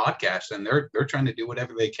on one podcast, and they're trying to do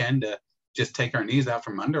whatever they can to just take our knees out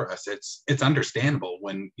from under us. It's understandable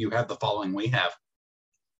when you have the following we have.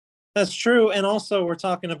 That's true, and also we're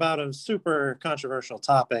talking about a super controversial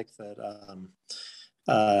topic that,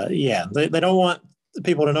 they don't want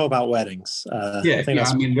people to know about weddings.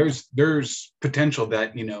 There's potential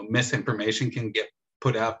that misinformation can get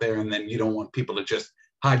put out there, and then you don't want people to just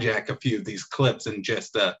hijack a few of these clips and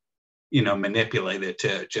just manipulate it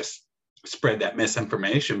to just spread that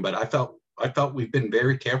misinformation. But I felt we've been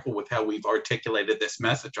very careful with how we've articulated this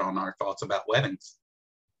message on our thoughts about weddings.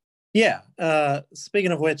 Yeah.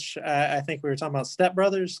 Speaking of which, I think we were talking about Step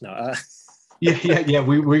Brothers. No. Yeah.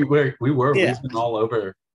 We were. Yeah. We've been all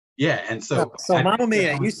over. Yeah, and so Mamma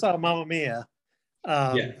Mia, you saw Mamma Mia.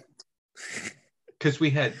 Yeah, because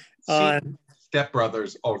we had seen Step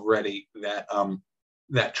Brothers already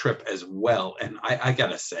that trip as well, and I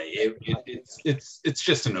gotta say it's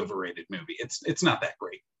just an overrated movie. It's not that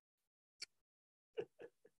great.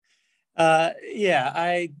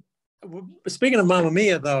 Speaking of Mamma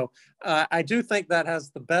Mia, though, I do think that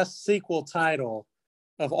has the best sequel title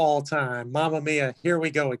of all time. Mamma Mia, Here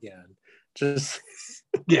We Go Again. Just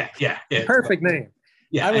Yeah. Perfect name.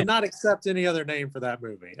 Yeah, I would not accept any other name for that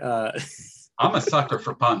movie. I'm a sucker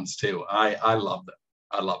for puns too. I love them.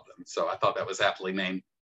 I love them. So I thought that was aptly named.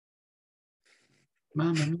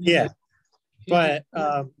 Mamma mia. Yeah, but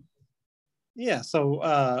yeah. So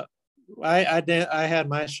I had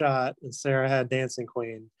my shot, and Sarah had Dancing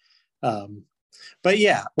Queen. But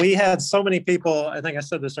yeah, we had so many people. I think I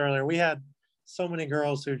said this earlier. We had so many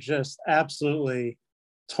girls who just absolutely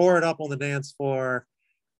tore it up on the dance floor,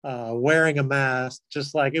 wearing a mask.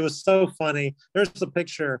 Just like, it was so funny. There's a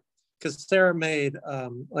picture because Sarah made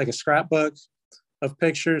like a scrapbook of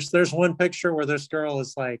pictures. There's one picture where this girl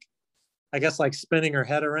is like, I guess like spinning her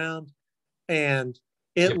head around, and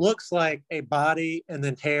it looks like a body and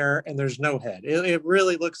then hair, and there's no head. It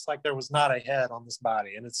really looks like there was not a head on this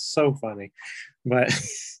body, and it's so funny. But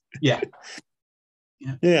yeah.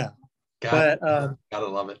 Gotta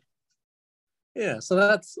love it. Yeah, so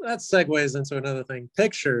that segues into another thing.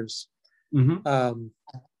 Pictures. Mm-hmm.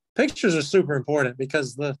 Pictures are super important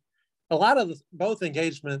because a lot of both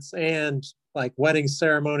engagements and like wedding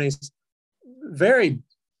ceremonies, very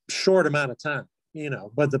short amount of time,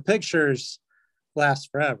 but the pictures last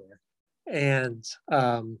forever. And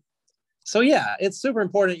so yeah, it's super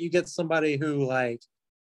important you get somebody who like,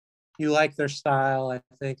 you like their style. I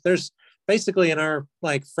think there's basically in our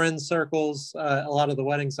like friend circles, a lot of the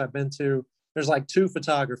weddings I've been to, there's like 2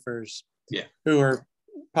 photographers who are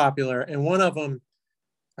popular, and one of them,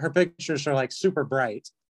 her pictures are like super bright,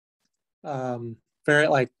 very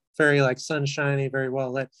like sunshiny, very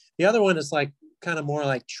well lit. The other one is like kind of more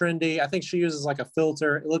like trendy. I think she uses like a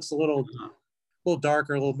filter. It looks a little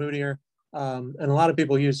darker, a little moodier, and a lot of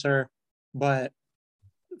people use her. But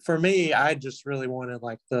for me, I just really wanted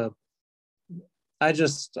like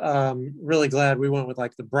really glad we went with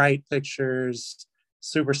like the bright pictures,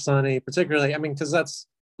 super sunny, particularly. I mean, because that's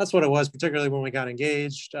what it was, particularly when we got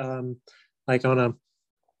engaged, like on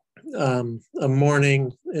a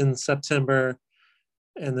morning in September,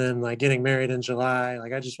 and then like getting married in July.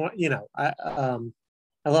 Like I just want, I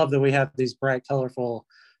love that we have these bright, colorful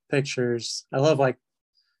pictures. I love like,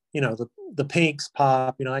 the pinks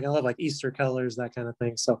pop, like I love like Easter colors, that kind of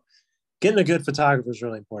thing. So getting a good photographer is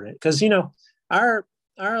really important because, our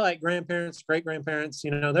like grandparents, great grandparents,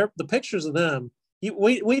 the pictures of them,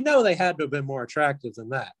 we know they had to have been more attractive than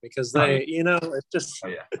that because they, it's just,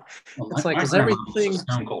 well, it's like, my is everything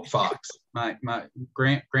Stone Cold Fox? My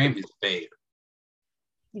Grammy's babe.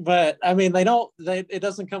 But I mean, it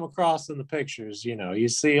doesn't come across in the pictures. You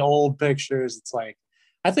see old pictures. It's like,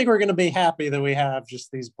 I think we're going to be happy that we have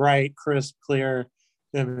just these bright, crisp, clear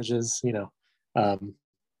images, and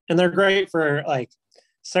they're great for like,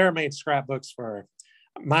 Sarah made scrapbooks for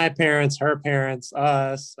my parents, her parents,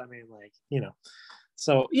 us. I mean, like,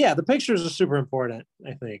 so yeah, the pictures are super important,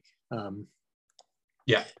 I think.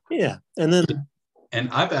 Yeah. And then, and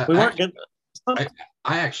I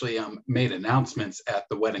actually made announcements at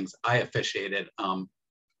the weddings I officiated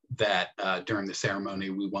that during the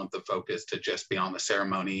ceremony, we want the focus to just be on the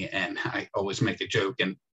ceremony. And I always make a joke.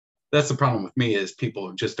 And that's the problem with me is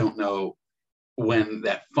people just don't know when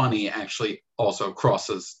that funny actually also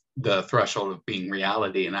crosses the threshold of being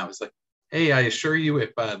reality. And I was like, hey, I assure you,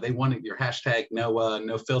 if they wanted your hashtag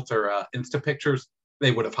no filter Insta pictures,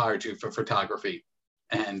 they would have hired you for photography.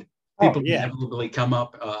 And people inevitably come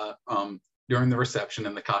up during the reception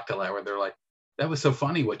and the cocktail hour. They're like, that was so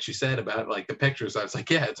funny what you said about like the pictures. I was like,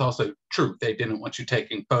 yeah, it's also true. They didn't want you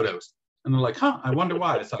taking photos. And they're like, huh, I wonder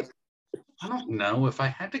why. It's like, I don't know. If I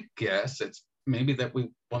had to guess, it's maybe that we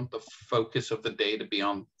want the focus of the day to be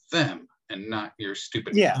on them and not your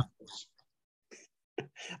stupid photos.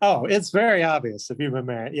 Oh, it's very obvious if you've been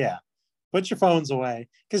married. Yeah. Put your phones away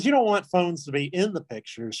because you don't want phones to be in the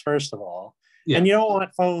pictures, first of all. Yeah. And you don't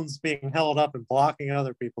want phones being held up and blocking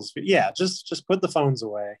other people's. Yeah, just put the phones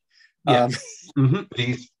away. Yeah.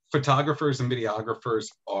 These photographers and videographers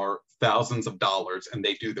are thousands of dollars and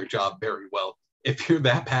they do their job very well. If you're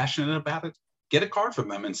that passionate about it, get a card from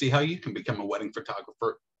them and see how you can become a wedding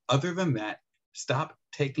photographer. Other than that, stop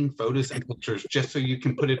taking photos and pictures just so you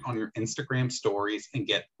can put it on your Instagram stories and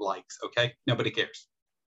get likes, okay? Nobody cares.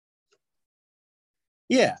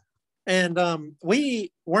 Yeah. And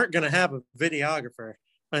we weren't going to have a videographer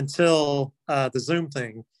until the Zoom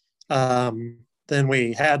thing. Then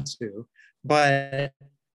we had to. But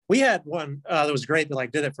we had one that was great that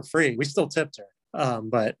like did it for free. We still tipped her.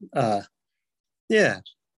 But yeah.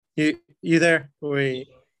 You there?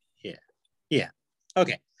 Yeah.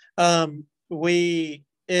 Okay. And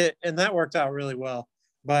that worked out really well.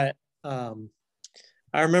 But I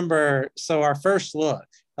remember, so our first look,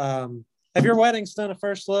 have your weddings done a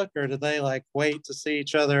first look, or did they like wait to see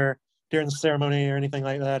each other during the ceremony or anything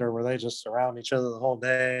like that, or were they just around each other the whole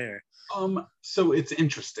day? Or... So it's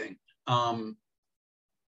interesting.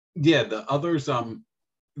 Yeah, the others,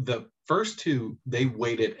 the first two, they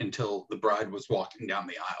waited until the bride was walking down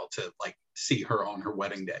the aisle to like see her on her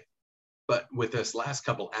wedding day. But with this last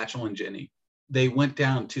couple, Achel and Jenny, they went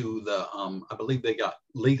down to the, I believe they got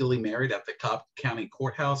legally married at the Cobb County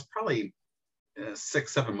Courthouse probably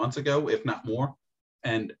 6-7 months ago, if not more.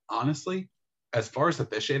 And honestly, as far as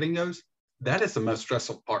officiating goes, that is the most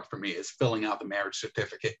stressful part for me, is filling out the marriage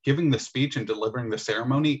certificate. Giving the speech and delivering the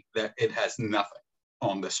ceremony, that it has nothing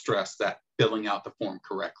on the stress that filling out the form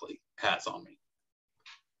correctly has on me.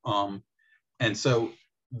 And so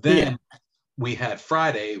then we had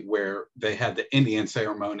Friday where they had the Indian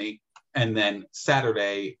ceremony. And then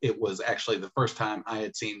Saturday, it was actually the first time I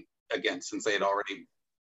had seen, again, since they had already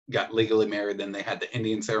got legally married, then they had the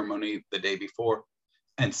Indian ceremony the day before.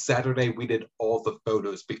 And Saturday, we did all the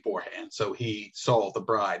photos beforehand. So he saw the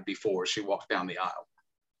bride before she walked down the aisle.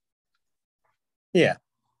 Yeah.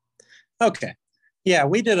 Okay. Yeah,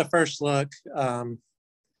 we did a first look.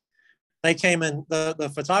 They came in,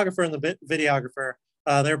 the photographer and the videographer,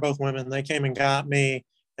 they're both women. They came and got me,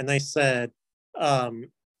 and they said,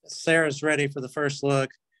 Sarah's ready for the first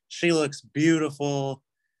look. She looks beautiful.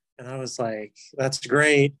 And I was like, that's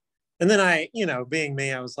great. And then I, being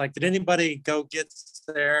me, I was like, did anybody go get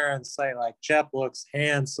Sarah and say, like, Jep looks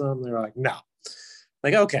handsome? They're like, no.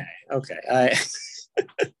 Like, okay.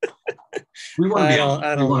 We want to be honest.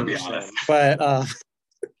 I don't want to be honest.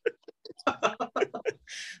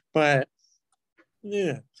 But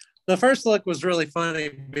yeah, the first look was really funny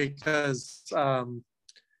because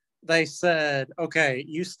they said, okay,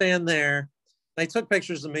 you stand there. They took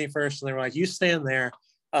pictures of me first, and they were like, you stand there.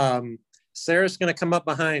 Sarah's going to come up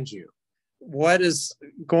behind you. What is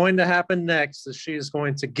going to happen next is she's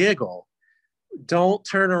going to giggle. Don't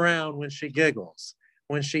turn around when she giggles.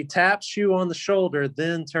 When she taps you on the shoulder,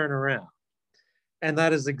 then turn around. And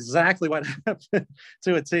that is exactly what happened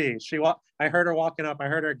to a T. I heard her walking up. I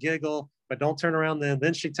heard her giggle, but don't turn around then.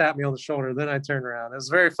 Then she tapped me on the shoulder. Then I turned around. It was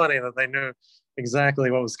very funny that they knew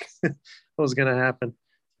exactly what was going to happen.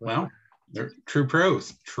 Well, they're true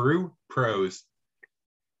pros. True pros.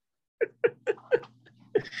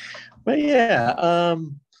 But yeah,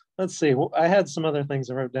 let's see. I had some other things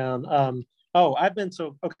I wrote down. I've been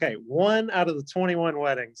to, one out of the 21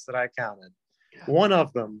 weddings that I counted. Yeah. One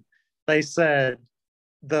of them, they said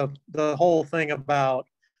the whole thing about,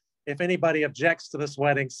 if anybody objects to this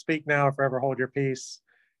wedding, speak now or forever hold your peace.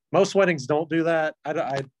 Most weddings don't do that.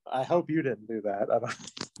 I hope you didn't do that.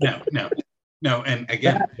 No. And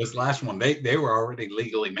again, this last one, they were already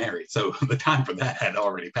legally married. So the time for that had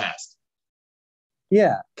already passed.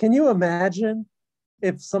 Yeah. Can you imagine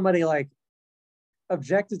if somebody like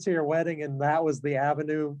objected to your wedding and that was the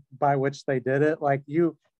avenue by which they did it? Like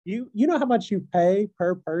you know how much you pay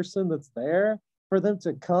per person that's there for them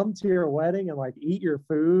to come to your wedding and like eat your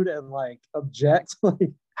food and like object?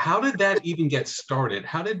 How did that even get started?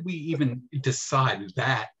 How did we even decide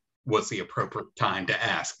that was the appropriate time to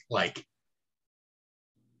ask? Like,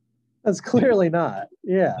 that's clearly not.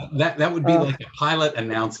 Yeah. That would be like a pilot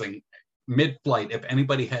announcing mid-flight, if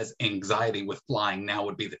anybody has anxiety with flying, now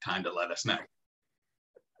would be the time to let us know.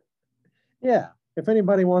 Yeah. If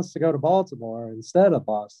anybody wants to go to Baltimore instead of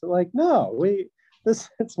Boston, like, no,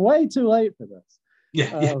 it's way too late for this. Yeah.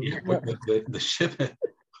 The ship,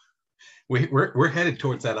 we're headed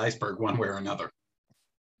towards that iceberg one way or another.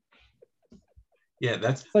 Yeah,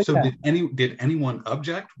 that's like so. That. Did anyone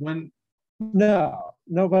object when? No,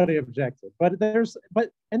 nobody objected. But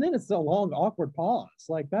and then it's a long, awkward pause.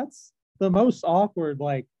 Like that's the most awkward,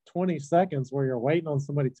 like 20 seconds where you're waiting on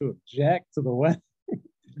somebody to object to the wedding.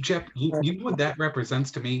 Jep, you know what that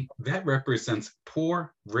represents to me? That represents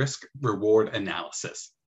poor risk reward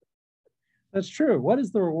analysis. That's true. What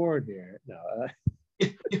is the reward here? No.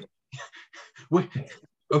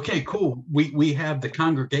 Okay, cool. We have the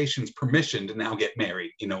congregation's permission to now get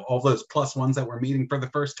married. All those plus ones that we're meeting for the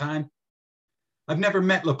first time. I've never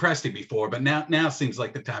met Lopresti before, but now seems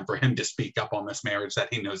like the time for him to speak up on this marriage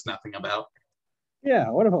that he knows nothing about. Yeah,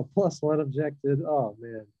 what if a plus one objected? Oh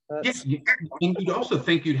man. Yeah, and you'd also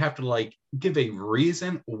think you'd have to like give a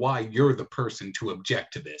reason why you're the person to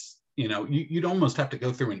object to this. You'd almost have to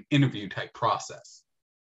go through an interview type process.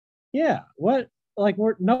 Yeah,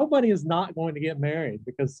 nobody is not going to get married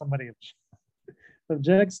because somebody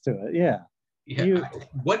objects to it. Yeah. Yeah.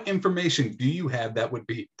 What information do you have that would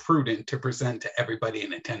be prudent to present to everybody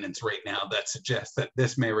in attendance right now that suggests that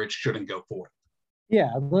this marriage shouldn't go forward?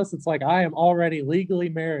 Yeah, unless it's like I am already legally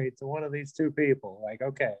married to one of these two people. Like,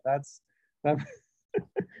 okay, that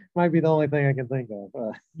Might be the only thing I can think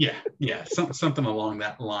of. Yeah, something along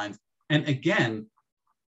that lines. And again,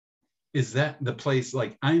 is that the place?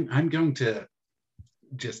 Like, I'm going to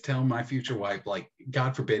just tell my future wife, like,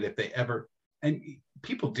 God forbid if they ever, and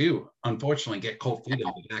people do unfortunately get cold feet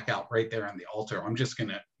and back out right there on the altar. I'm just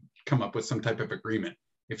gonna come up with some type of agreement.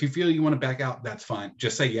 If you feel you want to back out, that's fine.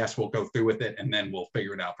 Just say yes, we'll go through with it, and then we'll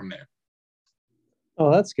figure it out from there.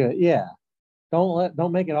 Oh, that's good. Yeah.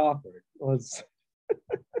 Don't make it awkward.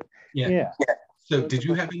 Yeah. Yeah. So did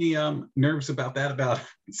you have any nerves about that, about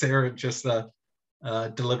Sarah just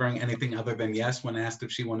delivering anything other than yes when asked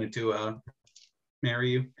if she wanted to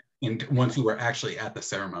marry you, and once you were actually at the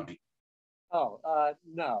ceremony? Oh,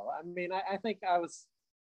 no. I mean, I think I was,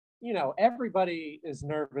 everybody is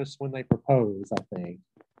nervous when they propose, I think,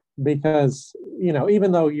 because,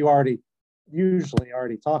 even though you usually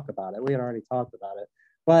already talk about it, we had already talked about it.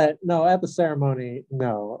 But no, at the ceremony,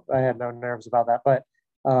 no, I had no nerves about that. But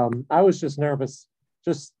I was just nervous,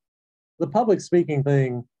 just the public speaking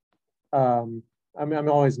thing. I'm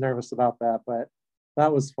always nervous about that, but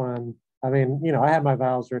that was fun. I mean, I had my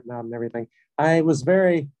vows written out and everything.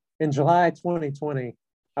 In July 2020,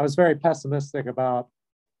 I was very pessimistic about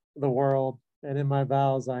the world. And in my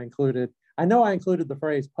vows, I included the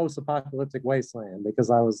phrase post-apocalyptic wasteland,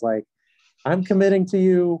 because I was like, I'm committing to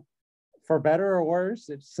you for better or worse.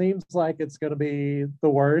 It seems like it's going to be the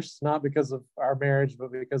worst, not because of our marriage,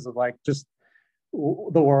 but because of like just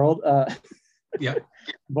the world. Yeah.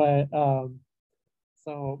 But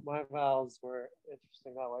so my vows were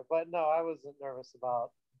interesting that way. But no, I wasn't nervous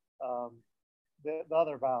about the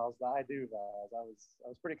other vows, the I do vows. I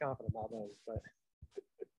was pretty confident about those. But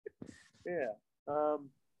yeah.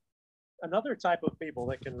 Another type of people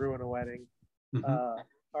that can ruin a wedding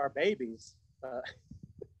are babies.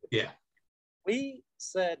 Yeah. We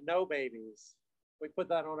said no babies. We put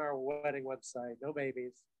that on our wedding website, no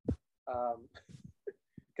babies.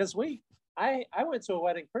 Because I went to a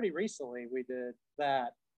wedding pretty recently. We did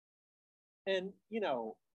that. And,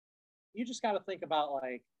 you just got to think about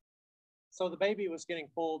like, so the baby was getting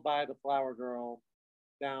pulled by the flower girl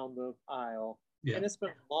down the aisle. Yeah. And it's been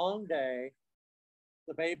a long day.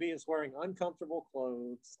 The baby is wearing uncomfortable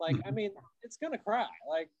clothes. Like, I mean, it's going to cry.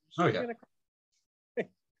 Like, she's going to cry.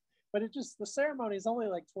 But the ceremony is only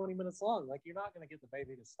like 20 minutes long. Like, you're not going to get the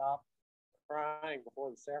baby to stop crying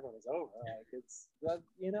before the ceremony is over. Like,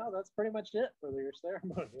 that's pretty much it for your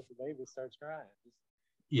ceremony if the baby starts crying.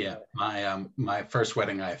 My first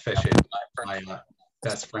wedding I officiated, my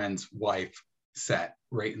best friend's wife sat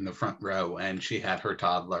right in the front row, and she had her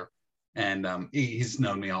toddler. And he's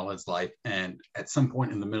known me all his life. And at some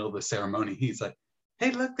point in the middle of the ceremony, he's like,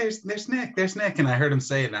 "Hey, look, there's Nick. There's Nick." And I heard him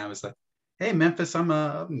say it, and I was like, "Hey, Memphis, I'm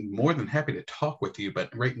more than happy to talk with you, but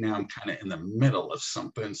right now I'm kind of in the middle of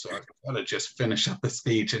something, so I've got to just finish up the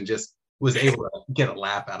speech," and just was able to get a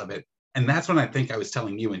laugh out of it. And that's when I think I was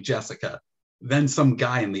telling you and Jessica. Then some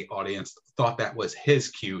guy in the audience thought that was his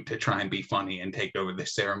cue to try and be funny and take over the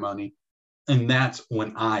ceremony. And that's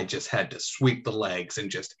when I just had to sweep the legs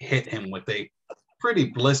and just hit him with a pretty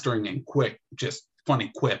blistering and quick, just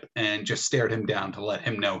funny quip, and just stared him down to let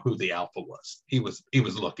him know who the alpha was. He was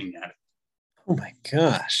looking at it. Oh my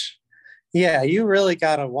gosh. Yeah, you really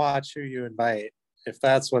got to watch who you invite if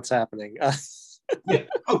that's what's happening. Yeah.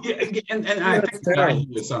 Oh, yeah. And I think the guy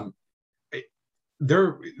was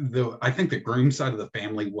I think the groom side of the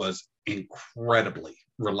family was incredibly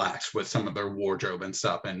relaxed with some of their wardrobe and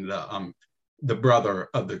stuff. And the brother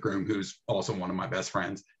of the groom, who's also one of my best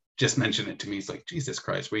friends, just mentioned it to me. He's like, "Jesus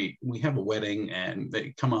Christ, we have a wedding and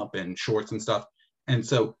they come up in shorts and stuff." And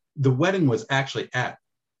so the wedding was actually at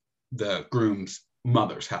the groom's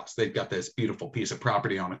mother's house. They've got this beautiful piece of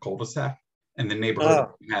property on a cul-de-sac, and the neighborhood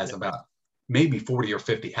has about maybe 40 or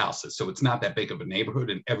 50 houses. So it's not that big of a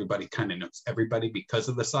neighborhood, and everybody kind of knows everybody because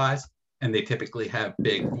of the size. And they typically have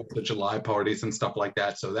big 4th of July parties and stuff like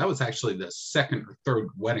that. So that was actually the second or third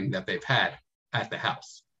wedding that they've had at the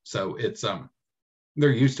house. So it's they're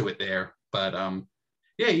used to it there. But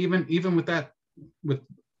yeah, even with that, with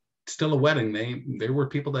still a wedding, there were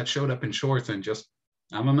people that showed up in shorts and just,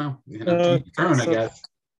 I don't know, I guess.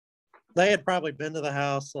 They had probably been to the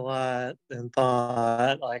house a lot and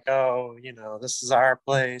thought like, "Oh, this is our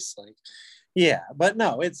place." Like, yeah, but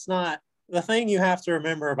no, it's not. The thing you have to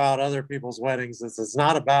remember about other people's weddings is it's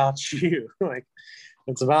not about you. Like,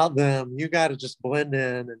 it's about them. You got to just blend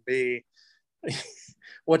in and be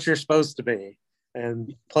what you're supposed to be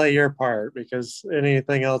and play your part, because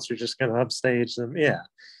anything else, you're just going to upstage them. Yeah,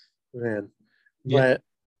 man. Yeah. But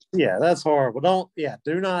yeah, that's horrible.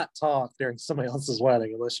 Do not talk during somebody else's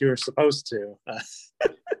wedding unless you were supposed to.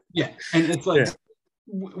 Yeah, and it's like,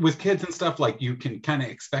 with kids and stuff, like you can kind of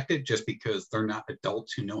expect it just because they're not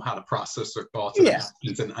adults who know how to process their thoughts and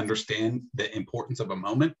emotions and understand the importance of a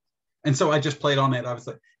moment. And so I just played on it. I was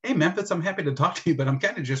like, hey, Memphis, I'm happy to talk to you, but I'm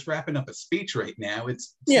kind of just wrapping up a speech right now.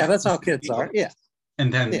 It's that's how kids are. Yeah.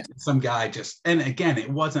 And then some guy just, and again, it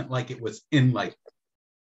wasn't like it was in like,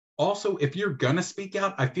 also, if you're going to speak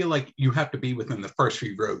out, I feel like you have to be within the first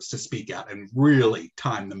few rows to speak out and really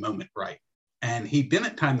time the moment right. And he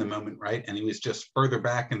didn't time the moment right. And he was just further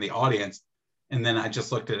back in the audience. And then I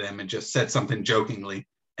just looked at him and just said something jokingly,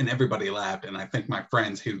 and everybody laughed. And I think my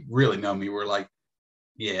friends who really know me were like,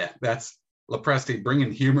 yeah, that's Lopresti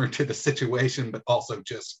bringing humor to the situation, but also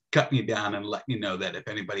just cutting you down and letting you know that if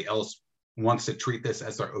anybody else wants to treat this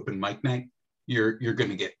as their open mic night, you're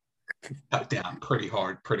going to get cut down pretty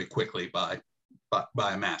hard, pretty quickly by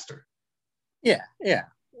a master. Yeah.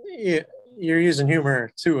 You're using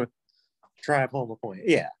humor to drive home a point.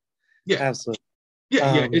 Yeah, absolutely.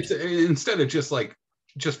 Yeah. It's instead of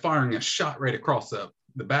just firing a shot right across the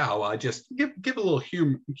bow, I just give a little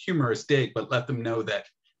humorous dig, but let them know that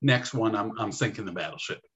next one I'm sinking the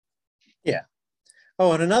battleship. Yeah.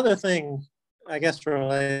 Oh, and another thing, I guess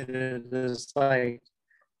related is like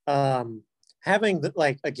having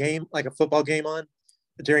like a game, like a football game on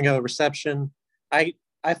during a reception. I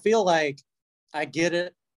feel like I get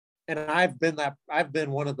it, and I've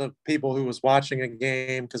been one of the people who was watching a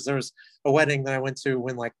game because there was a wedding that I went to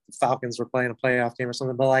when like the Falcons were playing a playoff game or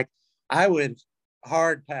something. But like I would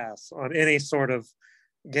hard pass on any sort of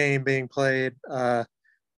game being played,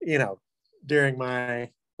 during my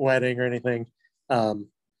wedding or anything. I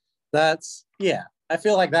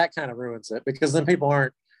feel like that kind of ruins it, because then people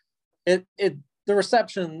aren't, the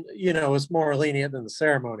reception, is more lenient than the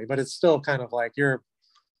ceremony, but it's still kind of like you're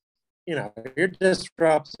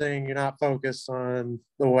disrupting, you're not focused on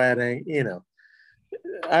the wedding,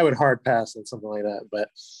 I would hard pass on something like that, but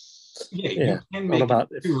you can make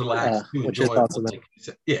it too relaxed, too enjoyable.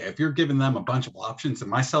 If you're giving them a bunch of options, and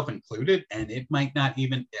myself included, and it might not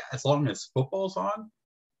even, as long as football's on,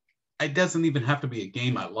 it doesn't even have to be a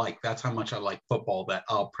game I like. That's how much I like football, that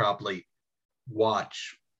I'll probably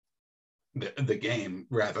watch the game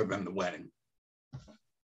rather than the wedding.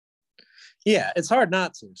 Yeah, it's hard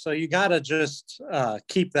not to. So you got to just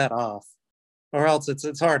keep that off, or else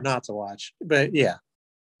it's hard not to watch. But yeah.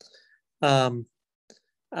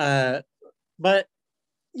 But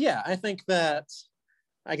yeah, I think that,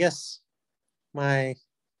 I guess my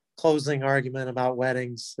closing argument about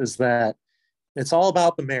weddings is that it's all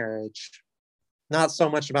about the marriage, not so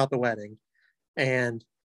much about the wedding. And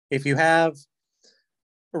if you have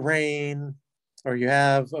rain, or you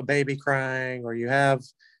have a baby crying, or you have,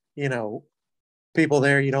 people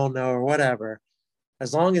there you don't know or whatever,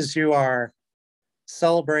 as long as you are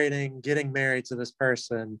celebrating getting married to this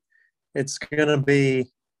person, it's going to be,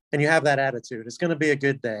 and you have that attitude, it's going to be a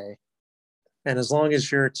good day. And as long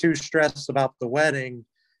as you're too stressed about the wedding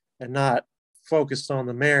and not focused on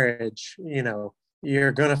the marriage,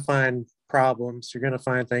 you're going to find problems. You're going to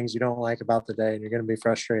find things you don't like about the day, and you're going to be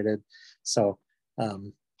frustrated. So,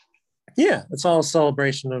 it's all a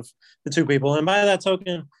celebration of the two people. And by that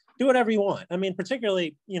token, do whatever you want. I mean,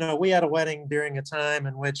 particularly, we had a wedding during a time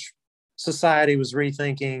in which society was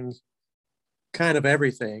rethinking kind of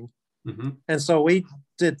everything. Mm-hmm. And so we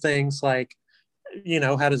did things like,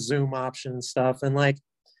 had a Zoom option and stuff. And like,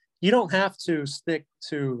 you don't have to stick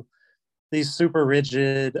to these super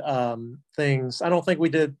rigid things. I don't think we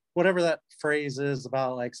did whatever that phrase is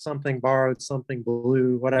about, like something borrowed, something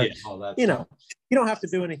blue, whatever. Yeah, you don't have to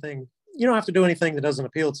do anything. You don't have to do anything that doesn't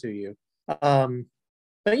appeal to you.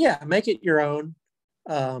 But yeah, make it your own.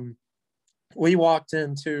 We walked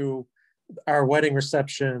into our wedding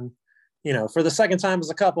reception, for the second time as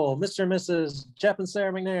a couple, Mr. and Mrs. Jep and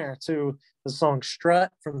Sarah McNair, to the song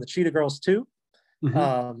Strut from the Cheetah Girls 2.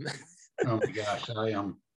 Mm-hmm. Oh my gosh,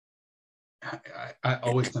 I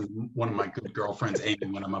always send one of my good girlfriends, Amy,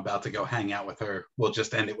 when I'm about to go hang out with her, we'll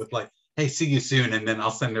just end it with like, hey, see you soon. And then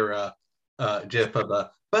I'll send her a gif of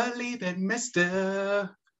a, believe it, mister,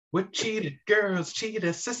 we're cheetah girls,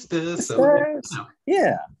 cheetah sisters. So,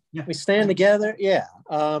 yeah, we stand together. Yeah.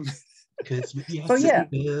 Because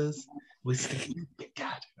we stand.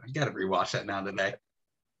 God, I got to rewatch that now today.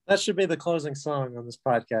 That should be the closing song on this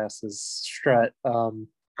podcast, is Strut.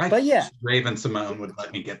 But yeah, Raven Simone would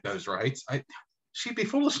let me get those rights. She'd be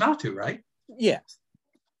foolish not to, right? Yeah.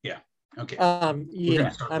 Yeah. Okay.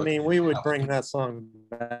 Yeah. I mean, we would bring that song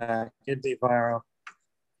back. It'd be viral.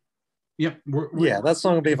 Yep. That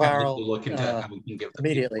song would be viral. Look into how we can give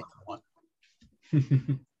immediately.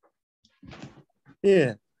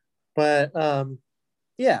 Yeah. But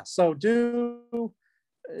so do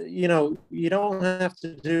you don't have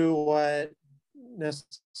to do what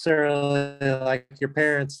necessarily like your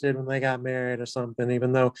parents did when they got married or something,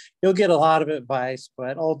 even though you'll get a lot of advice,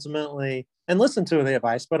 but ultimately, and listen to the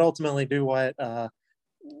advice, but ultimately do what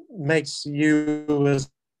makes you as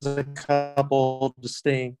a couple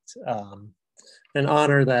distinct, and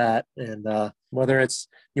honor that. And whether it's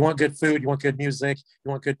you want good food, you want good music,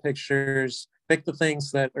 you want good pictures, pick the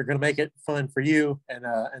things that are going to make it fun for you, and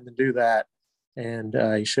then do that. And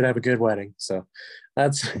you should have a good wedding. So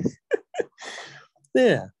that's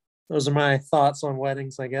yeah, those are my thoughts on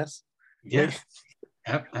weddings, I guess. Yeah,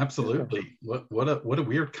 absolutely. What a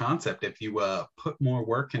weird concept. If you put more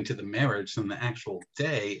work into the marriage than the actual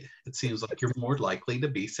day, it seems like you're more likely to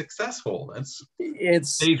be successful. That's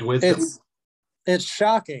sage wisdom. It's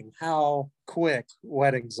shocking how quick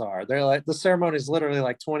weddings are. They're like, the ceremony is literally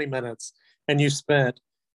like 20 minutes and you spent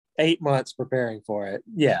 8 months preparing for it.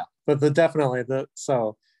 Yeah, but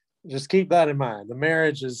so just keep that in mind. The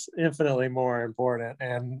marriage is infinitely more important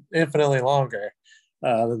and infinitely longer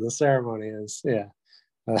than the ceremony is. Yeah.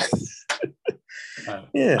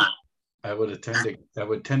 Yeah. I would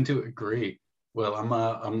tend to agree. Well,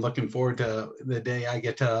 I'm looking forward to the day I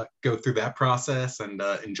get to go through that process and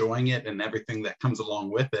enjoying it and everything that comes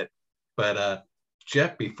along with it. But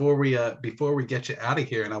Jep, before we get you out of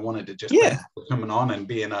here, and I wanted to just thank you for coming on and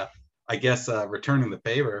being returning the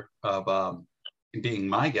favor of being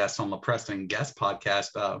my guest on the Preston Guest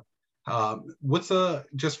Podcast. What's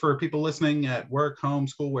just for people listening at work, home,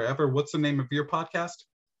 school, wherever, what's the name of your podcast?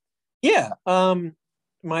 Yeah.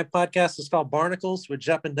 My podcast is called Barnacles with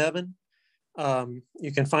Jep and Devin.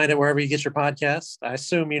 You can find it wherever you get your podcast. I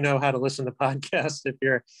assume you know how to listen to podcasts if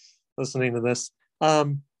you're listening to this.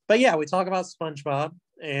 But yeah, we talk about SpongeBob,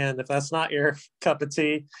 and if that's not your cup of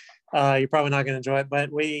tea, you're probably not going to enjoy it.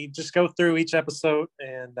 But we just go through each episode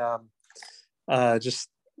and just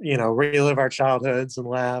relive our childhoods and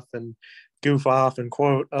laugh and goof off and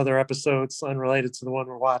quote other episodes unrelated to the one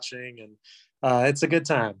we're watching, and it's a good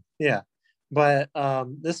time. Yeah, but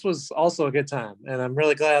this was also a good time, and I'm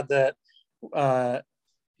really glad that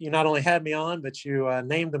you not only had me on, but you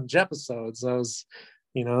named them Jepisodes. That was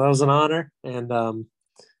an honor, and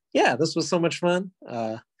yeah, this was so much fun.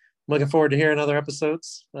 Looking forward to hearing other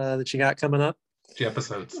episodes that you got coming up.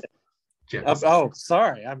 Jepisodes. Oh,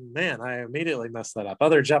 sorry. I immediately messed that up.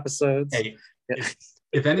 Other Jepisodes. Hey,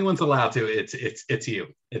 if anyone's allowed to, it's you.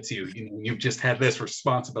 It's you. You've just had this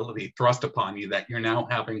responsibility thrust upon you that you're now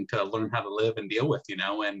having to learn how to live and deal with.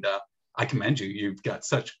 And I commend you. You've got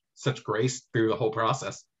such grace through the whole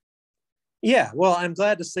process. Yeah, well, I'm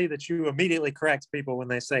glad to see that you immediately correct people when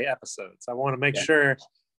they say episodes. I want to make sure,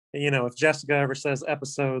 if Jessica ever says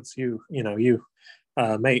episodes, you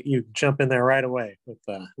jump in there right away with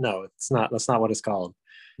no, it's not. That's not what it's called.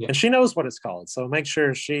 Yeah. And she knows what it's called, so make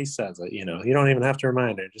sure she says it. You don't even have to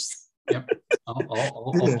remind her. Just yep,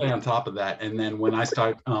 I'll stay on top of that. And then when I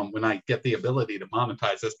get the ability to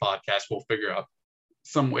monetize this podcast, we'll figure out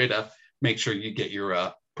some way to make sure you get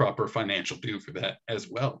your proper financial due for that as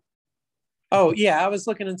well. Oh yeah, I was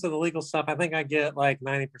looking into the legal stuff. I think I get like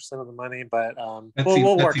 90% of the money, but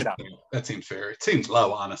we'll work it out. That seems fair. It seems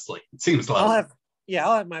low, honestly. It seems low.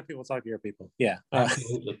 I'll have my people talk to your people. Yeah,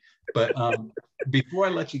 absolutely. But before I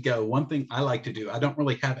let you go, one thing I like to do, I don't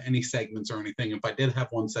really have any segments or anything. If I did have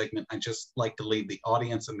one segment, I just like to leave the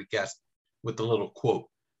audience and the guest with a little quote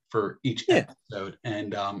for each episode.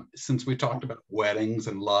 And since we talked about weddings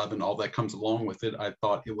and love and all that comes along with it, I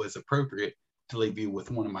thought it was appropriate to leave you with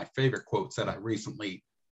one of my favorite quotes that I recently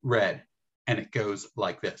read. And it goes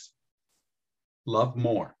like this: love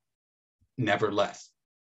more, never less.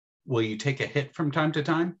 Will you take a hit from time to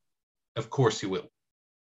time? Of course you will.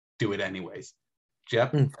 Do it anyways.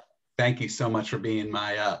 Jep, thank you so much for being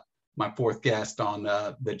my fourth guest on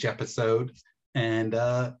the Jepisode, and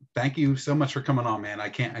thank you so much for coming on, man. I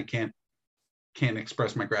can't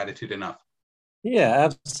express my gratitude enough. Yeah,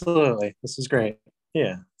 absolutely. This is great.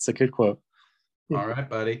 Yeah, it's a good quote. All right,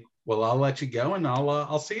 buddy. Well, I'll let you go, and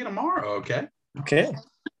I'll see you tomorrow. Okay. Okay.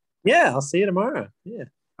 Yeah, I'll see you tomorrow. Yeah.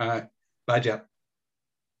 All right. Bye, Jep.